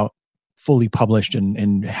 get it out fully published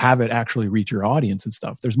and have it actually reach your audience and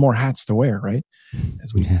stuff. There's more hats to wear, right?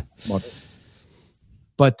 As we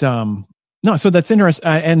but no, so that's interesting.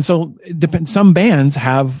 And so some bands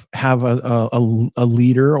have a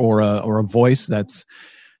leader or a voice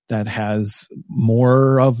that has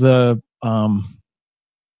more of the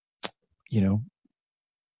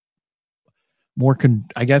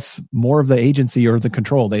more of the agency or the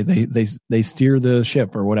control. They steer the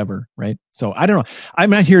ship or whatever, right? So I don't know. I'm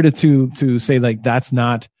not here to say like that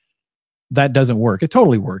doesn't work. It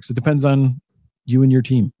totally works. It depends on you and your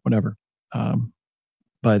team, whatever.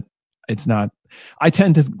 But it's not. I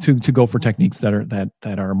tend to go for techniques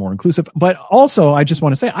that are more inclusive. But also, I just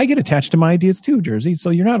want to say I get attached to my ideas too, Jersey. So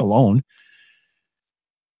you're not alone.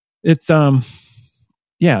 It's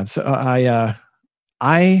yeah. So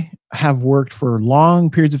I have worked for long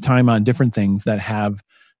periods of time on different things that have,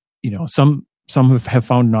 some have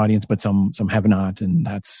found an audience, but some have not, and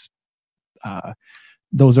that's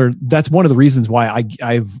one of the reasons why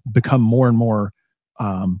I've become more and more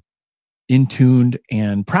in tuned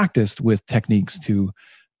and practiced with techniques to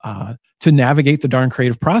navigate the darn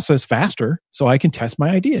creative process faster, so I can test my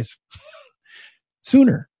ideas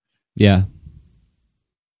sooner. Yeah.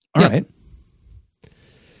 All right.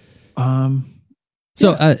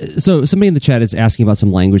 So somebody in the chat is asking about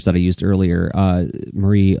some language that I used earlier.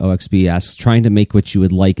 Marie OXB asks, trying to make what you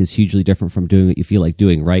would like is hugely different from doing what you feel like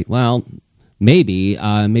doing, right? Well, maybe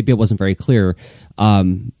it wasn't very clear.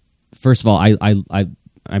 First of all,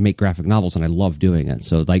 I make graphic novels and I love doing it.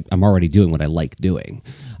 So like I'm already doing what I like doing.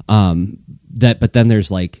 But then there's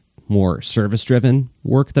like more service driven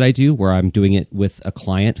work that I do where I'm doing it with a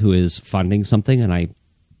client who is funding something,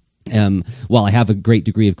 and while I have a great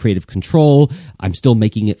degree of creative control, I'm still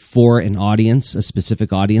making it for an audience, a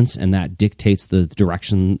specific audience, and that dictates the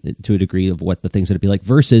direction to a degree of what the thing's going to be like,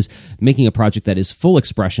 versus making a project that is full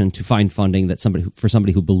expression to find funding for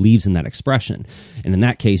somebody who believes in that expression. And in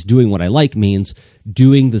that case, doing what I like means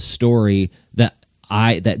doing the story that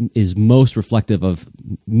is most reflective of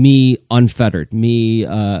me, unfettered, me,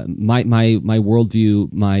 my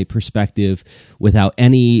worldview, my perspective, without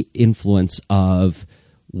any influence of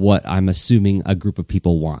what I'm assuming a group of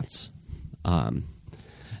people wants. And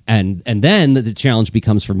then the challenge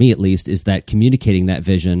becomes, for me at least, is that communicating that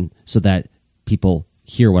vision so that people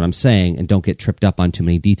hear what I'm saying and don't get tripped up on too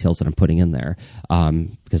many details that I'm putting in there.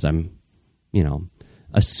 Because I'm,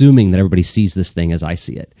 assuming that everybody sees this thing as I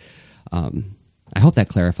see it. I hope that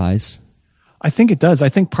clarifies. I think it does. I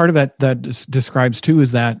think part of that describes too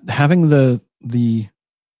is that having the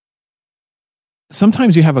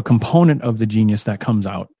sometimes you have a component of the genius that comes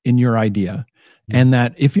out in your idea, and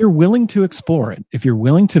that if you're willing to explore it, if you're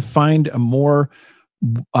willing to find a more,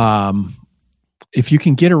 if you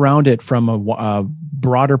can get around it from a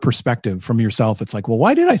broader perspective from yourself, it's like, well,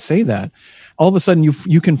 why did I say that? All of a sudden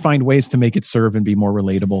you can find ways to make it serve and be more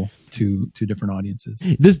relatable to different audiences.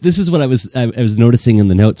 This is what I was noticing in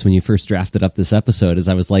the notes when you first drafted up this episode, is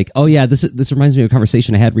I was like, oh yeah, this reminds me of a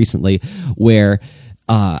conversation I had recently where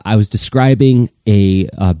I was describing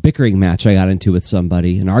a bickering match I got into with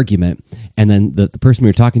somebody, an argument, and then the person we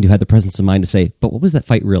were talking to had the presence of mind to say, but what was that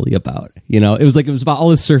fight really about? It was about all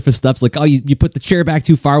this surface stuff. It's like, oh, you put the chair back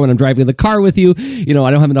too far when I'm driving in the car with you. I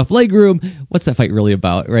don't have enough leg room. What's that fight really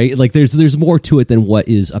about, right? Like there's more to it than what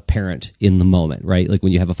is apparent in the moment, right? Like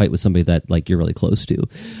when you have a fight with somebody that like you're really close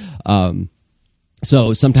to.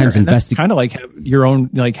 So sometimes kind of like your own,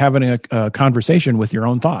 like having a conversation with your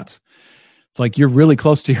own thoughts. It's like you're really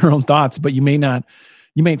close to your own thoughts, but you may not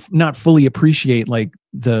fully appreciate like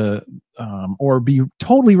or be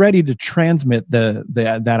totally ready to transmit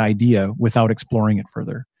that idea without exploring it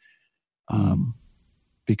further.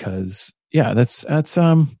 Because that's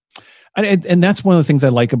and that's one of the things I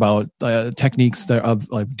like about techniques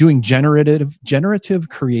of doing generative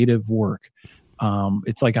creative work.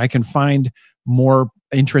 It's like I can find more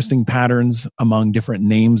interesting patterns among different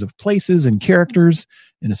names of places and characters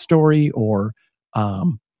in a story, or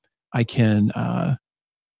I can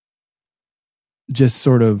just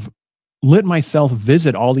sort of let myself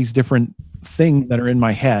visit all these different things that are in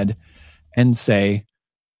my head and say,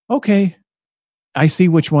 okay, I see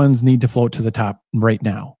which ones need to float to the top right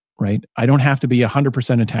now, right? I don't have to be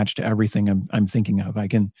 100% attached to everything I'm thinking of. I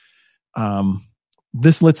can,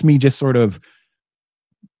 this lets me just sort of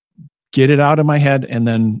get it out of my head and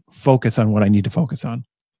then focus on what I need to focus on.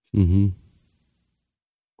 Mm-hmm.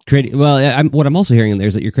 What I'm also hearing in there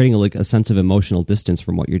is that you're creating a sense of emotional distance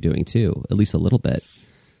from what you're doing too, at least a little bit.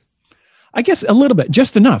 I guess a little bit,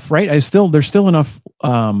 just enough, right? There's still enough.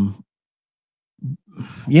 I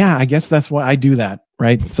guess that's why I do that,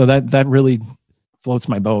 right? So that really floats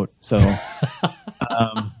my boat. So,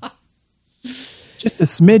 just a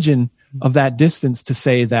smidgen of that distance to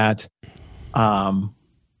say that,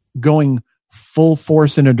 going full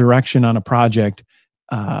force in a direction on a project,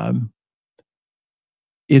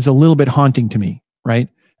 is a little bit haunting to me, right?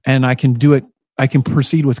 And I can do it. I can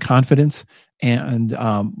proceed with confidence and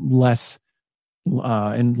less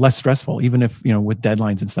stressful, even if with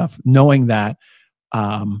deadlines and stuff. Knowing that,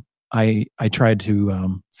 I tried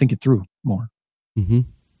to think it through more. Mm-hmm.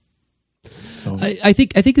 So I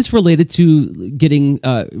think it's related to getting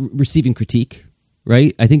receiving critique.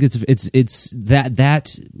 Right. I think it's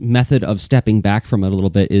that method of stepping back from it a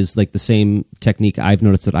little bit is like the same technique I've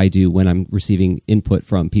noticed that I do when I'm receiving input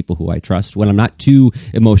from people who I trust, when I'm not too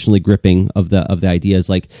emotionally gripping of the ideas,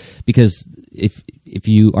 like, because if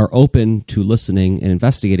you are open to listening and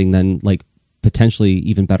investigating, then like potentially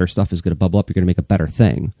even better stuff is going to bubble up. You're going to make a better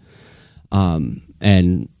thing.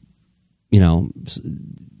 And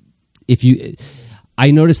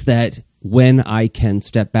I noticed that when I can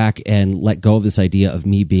step back and let go of this idea of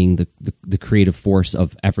me being the creative force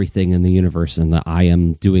of everything in the universe, and that I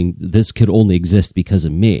am doing this could only exist because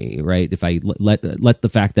of me, right? If I let the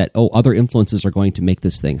fact that, other influences are going to make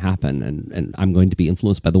this thing happen, and I'm going to be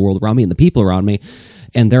influenced by the world around me and the people around me,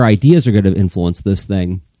 and their ideas are going to influence this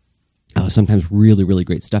thing, sometimes really, really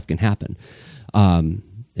great stuff can happen, and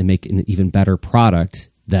make an even better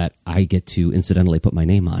product that I get to incidentally put my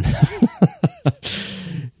name on.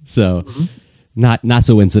 So, not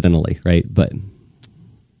so incidentally, right? But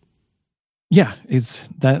yeah,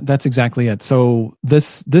 that's exactly it. So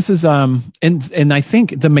this is and I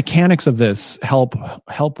think the mechanics of this help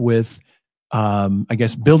with I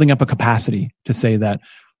guess building up a capacity to say that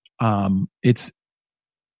it's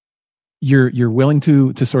you're willing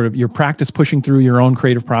to sort of your practice pushing through your own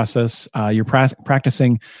creative process. You're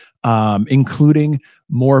practicing including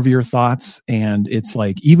more of your thoughts, and it's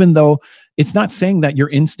like, even though it's not saying that your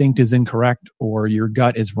instinct is incorrect or your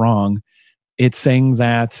gut is wrong, it's saying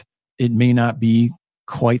that it may not be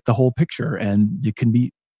quite the whole picture, and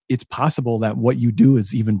it's possible that what you do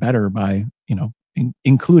is even better by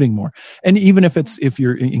including more. And even if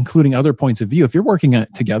you're including other points of view, if you're working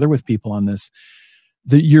together with people on this,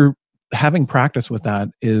 you're having practice with that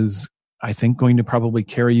is, I think, going to probably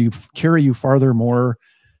carry you farther, more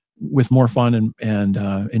with more fun and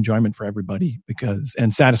enjoyment for everybody,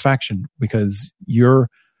 and satisfaction, because it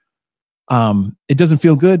doesn't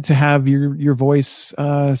feel good to have your voice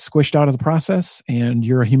squished out of the process, and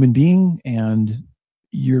you're a human being, and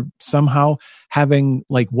you're somehow having,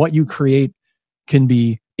 like, what you create can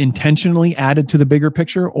be intentionally added to the bigger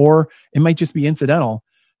picture, or it might just be incidental.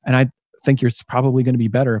 And I think it's probably going to be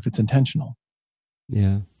better if it's intentional.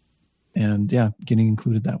 Yeah. And getting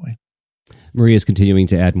included that way. Maria is continuing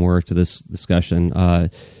to add more to this discussion,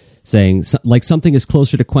 saying like something is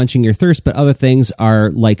closer to quenching your thirst, but other things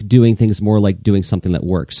are like doing things more like doing something that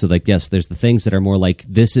works. So like, yes, there's the things that are more like,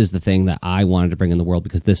 this is the thing that I wanted to bring in the world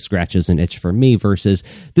because this scratches an itch for me, versus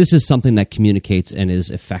this is something that communicates and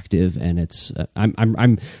is effective. And it's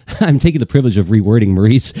I'm taking the privilege of rewording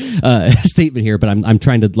Marie's statement here, but I'm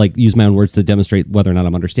trying to like use my own words to demonstrate whether or not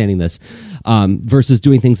I'm understanding this, versus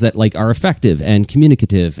doing things that like are effective and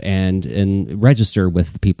communicative and register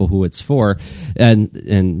with the people who it's for. And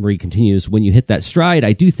Maria where he continues, when you hit that stride,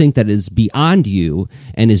 I do think that is beyond you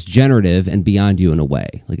and is generative and beyond you in a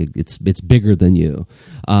way. Like it's bigger than you.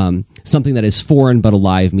 Something that is foreign but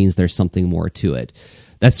alive means there's something more to it.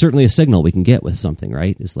 That's certainly a signal we can get with something,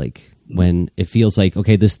 right? Is like when it feels like,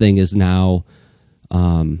 okay, this thing is now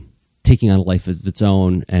taking on a life of its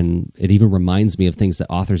own, and it even reminds me of things that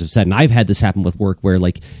authors have said. And I've had this happen with work where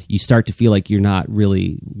like you start to feel like you're not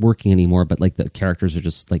really working anymore, but like the characters are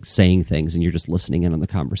just like saying things and you're just listening in on the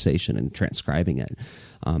conversation and transcribing it.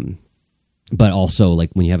 But also like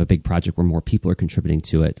when you have a big project where more people are contributing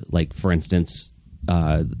to it, like for instance,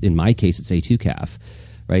 in my case, it's A2CAF.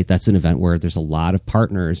 Right, that's an event where there's a lot of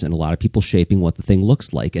partners and a lot of people shaping what the thing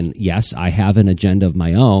looks like. And yes, I have an agenda of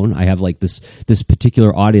my own. I have like this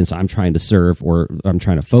particular audience I'm trying to serve or I'm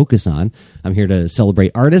trying to focus on. I'm here to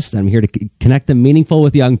celebrate artists. I'm here to connect them meaningful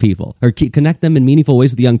with young people, or connect them in meaningful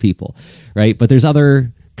ways with young people. Right, but there's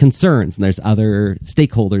other concerns and there's other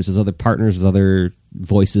stakeholders, there's other partners, there's other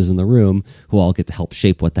voices in the room who all get to help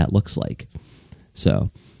shape what that looks like. So.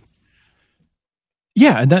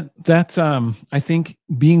 Yeah, that's I think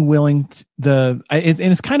being willing and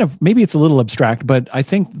it's kind of, maybe it's a little abstract, but I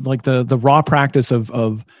think like the raw practice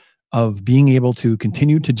of being able to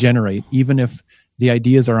continue to generate, even if the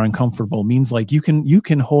ideas are uncomfortable, means like you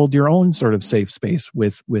can hold your own sort of safe space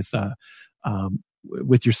with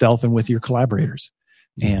yourself and with your collaborators,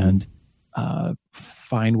 and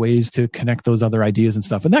find ways to connect those other ideas and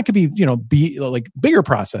stuff. And that could be be like bigger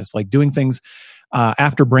process, like doing things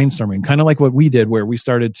after brainstorming, kind of like what we did, where we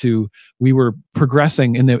were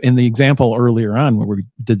progressing in the example earlier on where we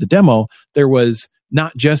did the demo. There was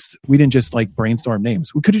we didn't just like brainstorm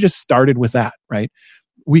names. We could have just started with that, right?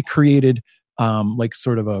 We created like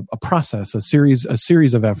sort of a process, a series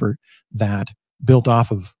of effort that built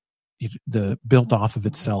off of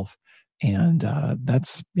itself, and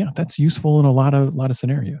that's useful in a lot of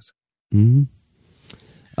scenarios. Mm-hmm.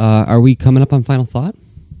 Are we coming up on final thought?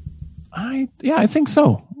 I think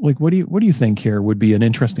so. Like, what do you think here would be an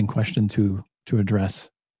interesting question to address?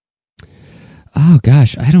 Oh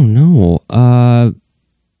gosh, I don't know.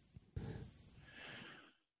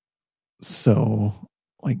 So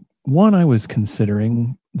like one I was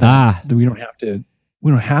considering that we don't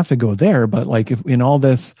have to go there, but like if in all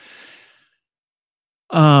this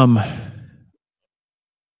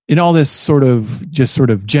sort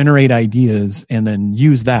of generate ideas and then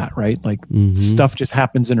use that, right? Like stuff just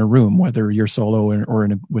happens in a room, whether you're solo or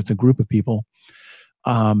with a group of people.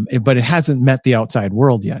 But it hasn't met the outside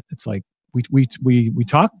world yet. It's like we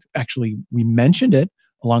talked, actually, we mentioned it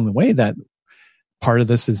along the way that part of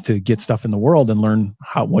this is to get stuff in the world and learn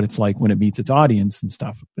what it's like when it meets its audience and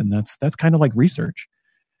stuff. And that's kind of like research.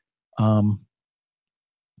 What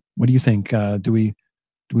do you think? Do we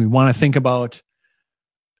want to think about,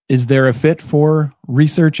 is there a fit for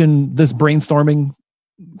research in this brainstorming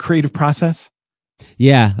creative process?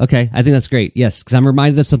 Yeah, okay. I think that's great. Yes, because I'm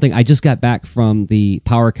reminded of something. I just got back from the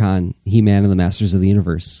PowerCon He-Man and the Masters of the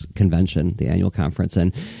Universe convention, the annual conference,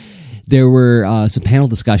 and there were some panel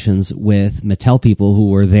discussions with Mattel people who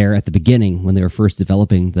were there at the beginning when they were first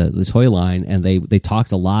developing the toy line, and they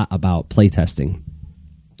talked a lot about playtesting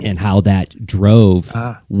and how that drove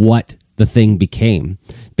what the thing became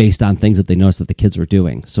based on things that they noticed that the kids were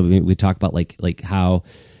doing. So we talk about like how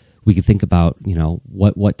we could think about,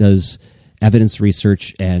 what does evidence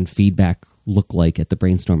research and feedback look like at the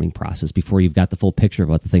brainstorming process before you've got the full picture of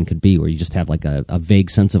what the thing could be, where you just have like a vague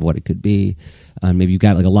sense of what it could be. Maybe you've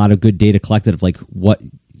got like a lot of good data collected of like what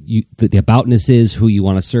the aboutness is, who you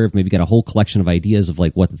want to serve. Maybe you got a whole collection of ideas of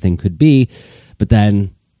like what the thing could be, but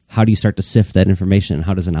then how do you start to sift that information?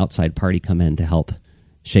 How does an outside party come in to help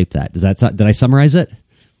shape that? Did I summarize it?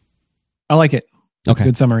 I like it. That's okay. A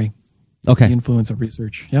good summary. Okay. The influence of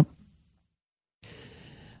research. Yep.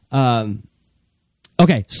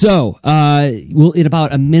 Okay, so we'll in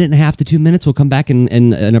about a minute and a half to 2 minutes, we'll come back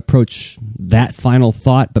and approach that final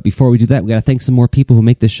thought. But before we do that, we got to thank some more people who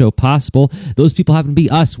make this show possible. Those people happen to be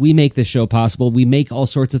us. We make this show possible. We make all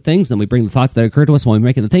sorts of things, and we bring the thoughts that occur to us while we're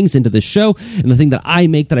making the things into this show. And the thing that I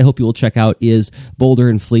make that I hope you will check out is Boulder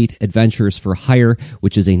and Fleet Adventures for Hire,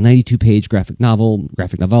 which is a 92-page graphic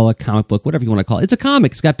novella, comic book, whatever you want to call it. It's a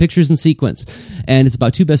comic. It's got pictures and sequence. And it's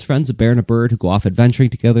about two best friends, a bear and a bird, who go off adventuring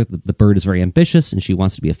together. The bird is very ambitious, and she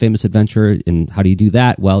wants to be a famous adventurer. And how do you do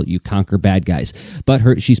that? Well, you conquer bad guys.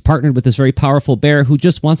 But she's partnered with this very powerful bear who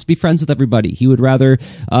just wants to be friends with everybody. He would rather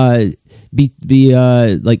be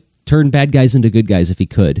like turn bad guys into good guys if he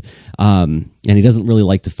could. And he doesn't really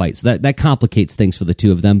like to fight. So that complicates things for the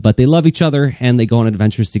two of them. But they love each other, and they go on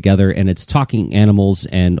adventures together, and it's talking animals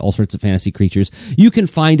and all sorts of fantasy creatures. You can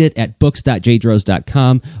find it at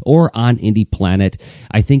books.jdrose.com or on Indie Planet.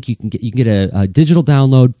 I think you can get a digital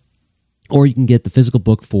download, or you can get the physical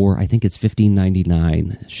book for, I think it's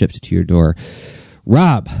 $15.99 shipped to your door.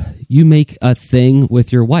 Rob, you make a thing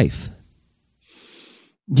with your wife.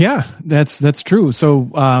 Yeah, that's true. So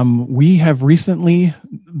we have recently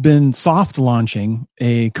been soft launching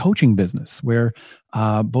a coaching business where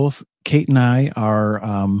both Kate and I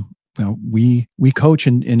are, we coach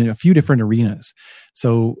in a few different arenas.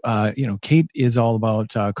 So, Kate is all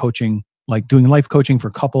about coaching, like doing life coaching for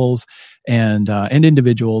couples and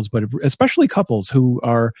individuals, but especially couples who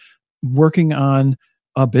are working on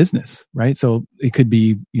a business, right? So it could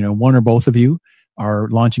be, one or both of you are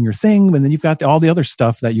launching your thing, and then you've got all the other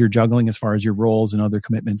stuff that you're juggling as far as your roles and other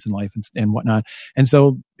commitments in life and whatnot. And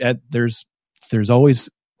so there's always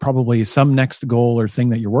probably some next goal or thing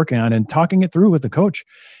that you're working on, and talking it through with the coach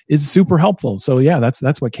is super helpful. So yeah,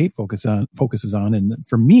 that's what Kate focuses on. And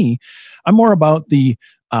for me, I'm more about the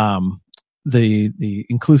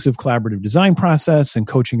inclusive collaborative design process and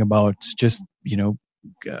coaching about just,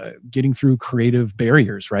 getting through creative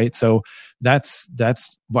barriers, right? So that's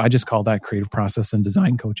I just call that creative process and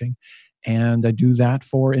design coaching. And I do that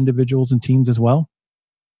for individuals and teams as well.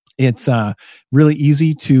 It's really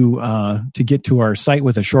easy to get to our site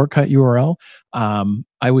with a shortcut URL.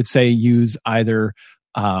 I would say use either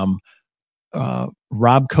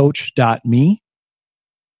robcoach.me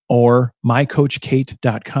or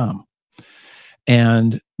mycoachkate.com.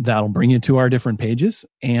 And that'll bring you to our different pages,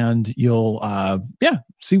 and you'll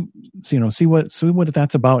see what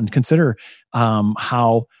that's about, and consider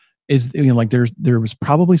how is there was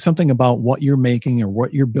probably something about what you're making or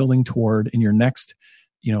what you're building toward in your next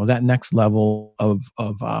that next level of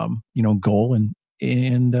goal and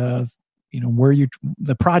where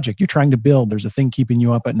the project you're trying to build. There's a thing keeping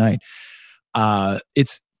you up at night.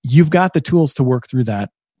 You've got the tools to work through that.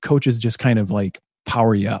 Coaches just kind of like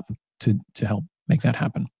power you up to help make that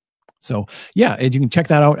happen. So yeah, you can check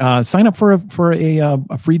that out. Sign up for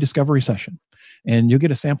a free discovery session, and you'll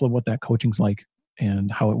get a sample of what that coaching's like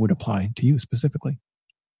and how it would apply to you specifically.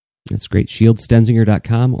 That's great.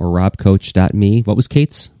 ShieldStenzinger.com or robcoach.me. What was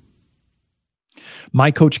Kate's?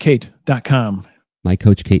 mycoachkate.com.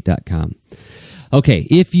 mycoachkate.com. Okay,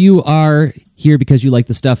 if you are here because you like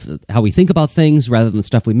the stuff, how we think about things rather than the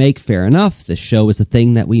stuff we make, fair enough. This show is the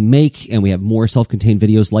thing that we make, and we have more self-contained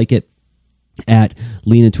videos like it at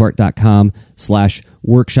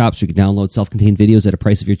leanintowart.com/workshops. You can download self-contained videos at a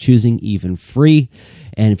price of your choosing, even free.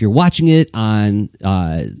 And if you're watching it on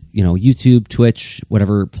YouTube, Twitch,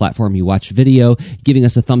 whatever platform you watch video, giving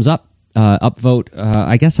us a thumbs up, upvote.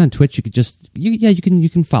 I guess on Twitch you could just you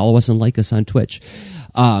can follow us and like us on Twitch.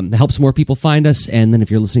 It helps more people find us. And then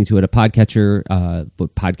if you're listening to it, a podcatcher,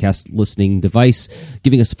 podcast listening device,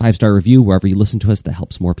 giving us a 5-star review wherever you listen to us, that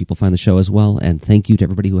helps more people find the show as well. And thank you to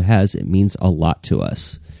everybody who has. It means a lot to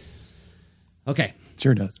us. Okay.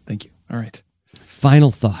 Sure does. Thank you. All right.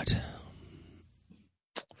 Final thought.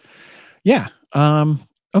 Yeah.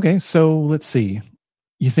 Okay. So let's see.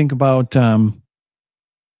 You think about, in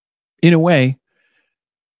a way,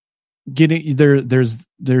 getting there's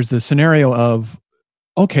the scenario of,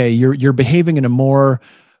 okay, you're behaving in a more,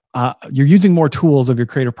 you're using more tools of your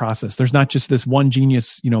creative process. There's not just this one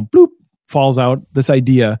genius, bloop, falls out, this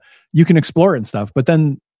idea. You can explore it and stuff. But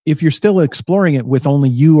then if you're still exploring it with only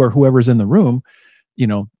you or whoever's in the room,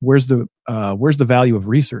 where's the value of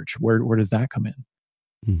research? Where does that come in?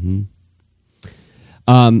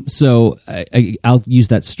 Mm-hmm. So I'll use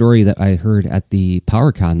that story that I heard at the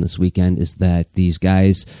PowerCon this weekend, is that these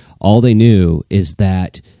guys, all they knew is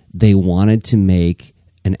that they wanted to make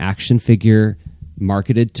an action figure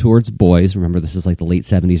marketed towards boys. Remember, this is like the late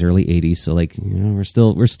 70s, early 80s. So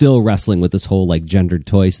we're still wrestling with this whole like gendered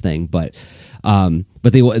toys thing, but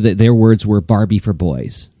their words were Barbie for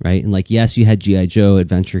boys, right? And yes, you had G.I. Joe,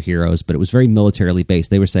 Adventure Heroes, but it was very militarily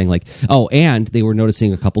based. They were saying and they were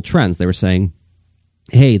noticing a couple trends. They were saying,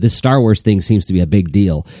 hey, this Star Wars thing seems to be a big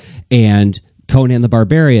deal, and Conan the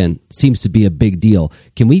Barbarian seems to be a big deal.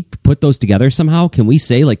 Can we put those together somehow? Can we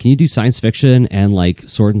say, can you do science fiction and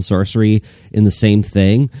sword and sorcery in the same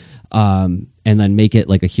thing, and then make it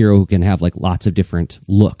a hero who can have lots of different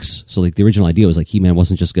looks? So the original idea was He-Man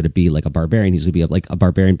wasn't just going to be a barbarian. He's going to be a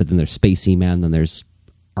barbarian, but then there's Space He-Man, then there's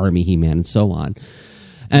Army He-Man, and so on.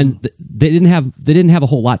 And they didn't have a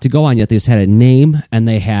whole lot to go on yet. They just had a name, and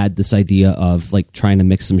they had this idea of trying to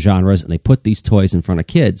mix some genres, and they put these toys in front of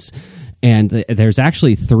kids. And there's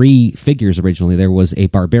actually 3 figures originally. There was a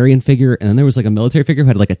barbarian figure, and then there was like a military figure who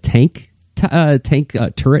had like a tank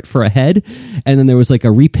turret for a head, and then there was like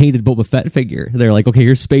a repainted Boba Fett figure. They're like, okay,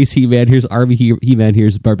 here's Space He-Man, here's Army He-Man,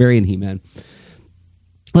 here's Barbarian He-Man.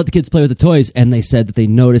 Let the kids play with the toys, and they said that they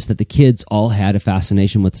noticed that the kids all had a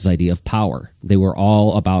fascination with this idea of power. They were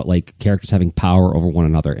all about like characters having power over one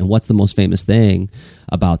another. And what's the most famous thing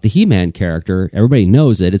about the He-Man character? Everybody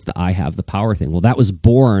knows it. It's the I have the power thing. Well, that was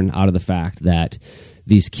born out of the fact that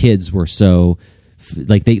these kids were so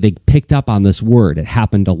like they picked up on this word. It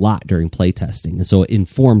happened a lot during playtesting, and so it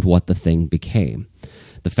informed what the thing became.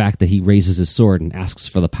 The fact that he raises his sword and asks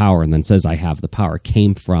for the power and then says, I have the power,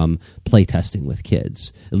 came from playtesting with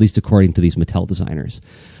kids, at least according to these Mattel designers.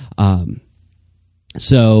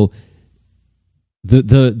 So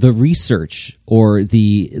the research or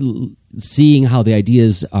the seeing how the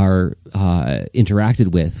ideas are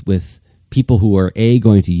interacted with people who are A,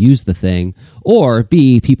 going to use the thing, or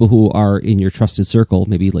B, people who are in your trusted circle,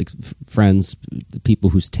 maybe like friends,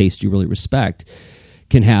 people whose taste you really respect,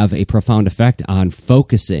 can have a profound effect on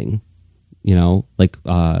focusing, like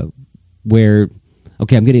where,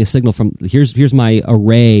 okay, I'm getting a signal from, here's my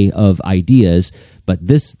array of ideas, but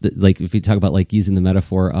this, like if you talk about like using the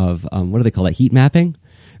metaphor of, what do they call that, heat mapping,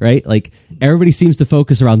 right? Like everybody seems to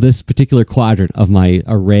focus around this particular quadrant of my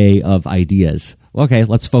array of ideas. Okay,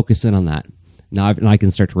 let's focus in on that. Now I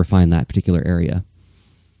can start to refine that particular area.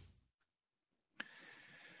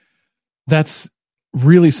 That's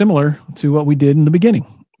really similar to what we did in the beginning,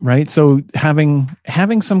 right? So having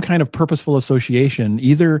some kind of purposeful association,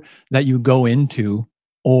 either that you go into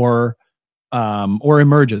or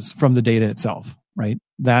emerges from the data itself, right?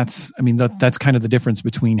 That's kind of the difference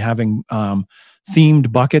between having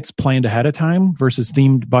themed buckets planned ahead of time versus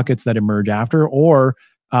themed buckets that emerge after, or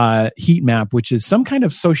heat map, which is some kind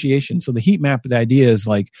of association. So the heat map, the idea is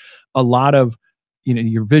like a lot of,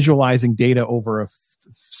 you're visualizing data over a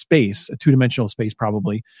space, a 2-dimensional space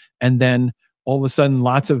probably, and then all of a sudden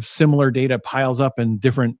lots of similar data piles up in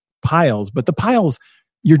different piles. But the piles,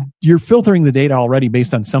 you're filtering the data already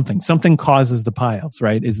based on something causes the piles,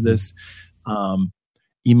 right? Is this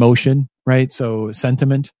emotion, right? So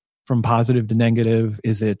sentiment from positive to negative.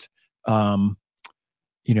 Is it themes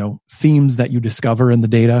that you discover in the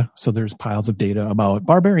data? So there's piles of data about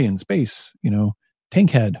barbarian, space,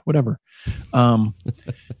 tank head, whatever.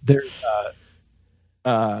 There's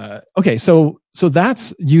okay, so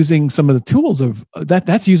that's using some of the tools of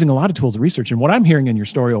that's using a lot of tools of research. And what I'm hearing in your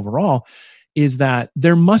story overall is that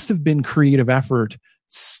there must have been creative effort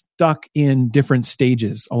stuck in different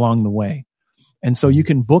stages along the way. And so you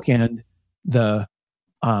can bookend the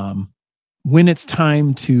when it's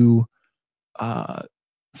time to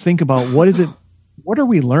think about what are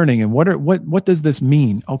we learning, and what does this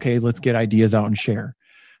mean? Okay, let's get ideas out and share.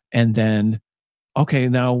 And then, okay,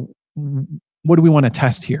 now what do we want to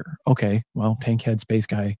test here? Okay, well, tank head, space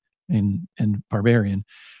guy, and barbarian.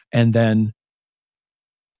 And then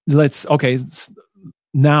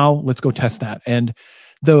now let's go test that. And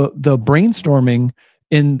the brainstorming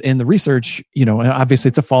in the research, obviously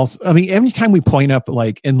it's a false, anytime we point up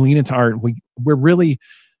like and lean into art, we're really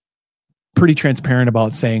pretty transparent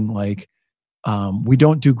about saying like, we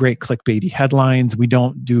don't do great clickbaity headlines. We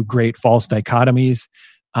don't do great false dichotomies.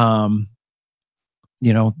 That's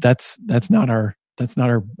not our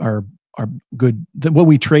good, what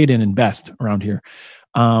we trade in and best around here.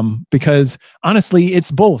 Because honestly,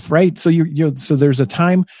 it's both, right? So so there's a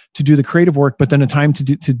time to do the creative work, but then a time to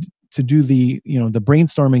do the, the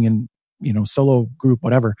brainstorming and, solo group,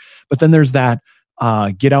 whatever. But then there's that,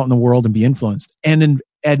 get out in the world and be influenced. And in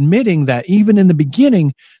admitting that even in the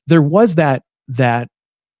beginning, there was that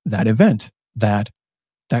event that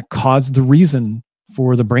caused the reason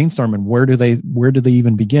for the brainstorm. And where do they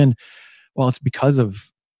even begin? Well, it's because of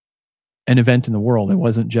an event in the world. It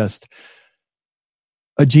wasn't just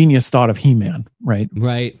a genius thought of He-Man, right?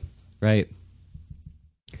 Right.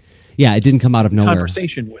 Yeah, it didn't come out of nowhere.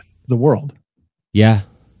 Conversation with the world. Yeah.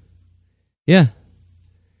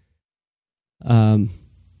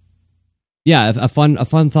 Yeah, a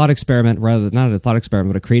fun thought experiment, rather than not a thought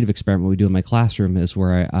experiment, but a creative experiment we do in my classroom is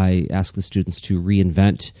where I ask the students to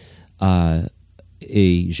reinvent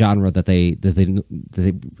a genre that they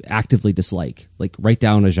actively dislike. Like write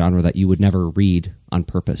down a genre that you would never read on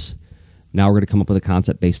purpose. Now we're going to come up with a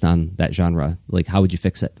concept based on that genre. Like, how would you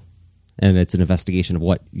fix it? And it's an investigation of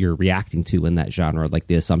what you're reacting to in that genre, like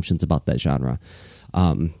the assumptions about that genre.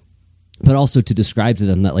 But also to describe to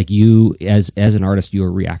them that, like, you, as an artist, you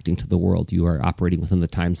are reacting to the world. You are operating within the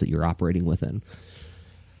times that you're operating within.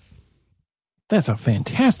 That's a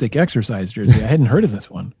fantastic exercise, Jersey. I hadn't heard of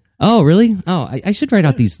this one. Oh, really? Oh, I should write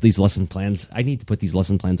out these lesson plans. I need to put these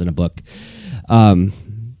lesson plans in a book.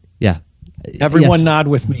 Yeah. Everyone nod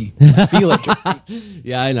with me. Feel it.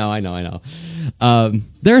 Yeah, I know.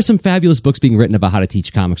 There are some fabulous books being written about how to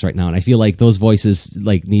teach comics right now, and I feel like those voices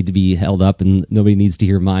like need to be held up, and nobody needs to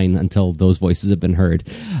hear mine until those voices have been heard.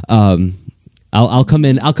 I'll come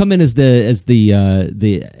in as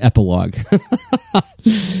the epilogue.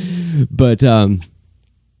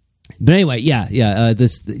 But anyway,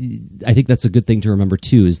 this I think that's a good thing to remember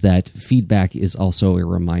too, is that feedback is also a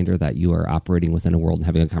reminder that you are operating within a world and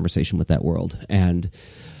having a conversation with that world. And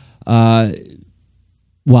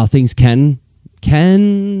while things can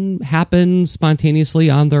happen spontaneously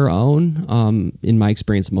on their own, in my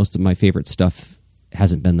experience, most of my favorite stuff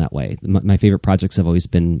hasn't been that way. My favorite projects have always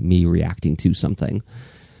been me reacting to something,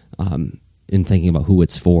 and thinking about who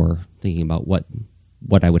it's for, thinking about what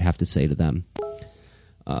I would have to say to them.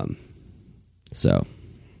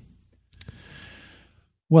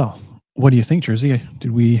 Well, what do you think, Jersey?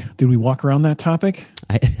 Did we walk around that topic?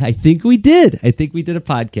 I think we did. I think we did a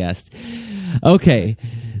podcast. Okay.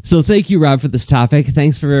 So thank you, Rob, for this topic.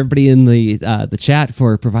 Thanks for everybody in the chat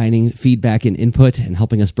for providing feedback and input and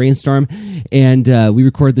helping us brainstorm. And we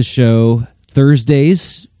record the show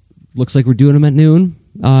Thursdays. Looks like we're doing them at noon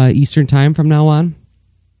Eastern time from now on.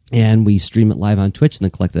 And we stream it live on Twitch and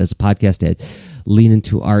then collect it as a podcast at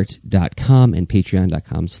leanintoart.com and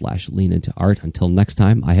patreon.com/leanintoart. Until next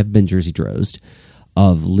time, I have been Jersey Drozd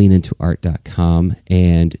of leanintoart.com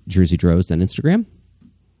and Jersey Drozd on Instagram.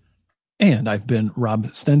 And I've been Rob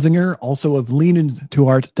Stenzinger, also of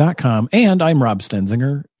leanintoart.com. And I'm Rob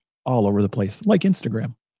Stenzinger all over the place, like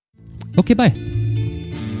Instagram. Okay, bye.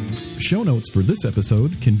 Show notes for this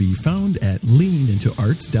episode can be found at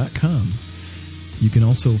leanintoart.com. You can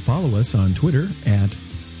also follow us on Twitter at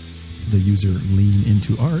the user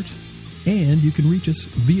leanintoart, and you can reach us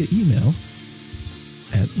via email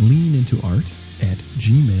at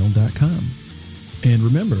leanintoart@gmail.com. And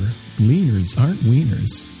remember, leaners aren't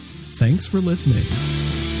wieners. Thanks for listening.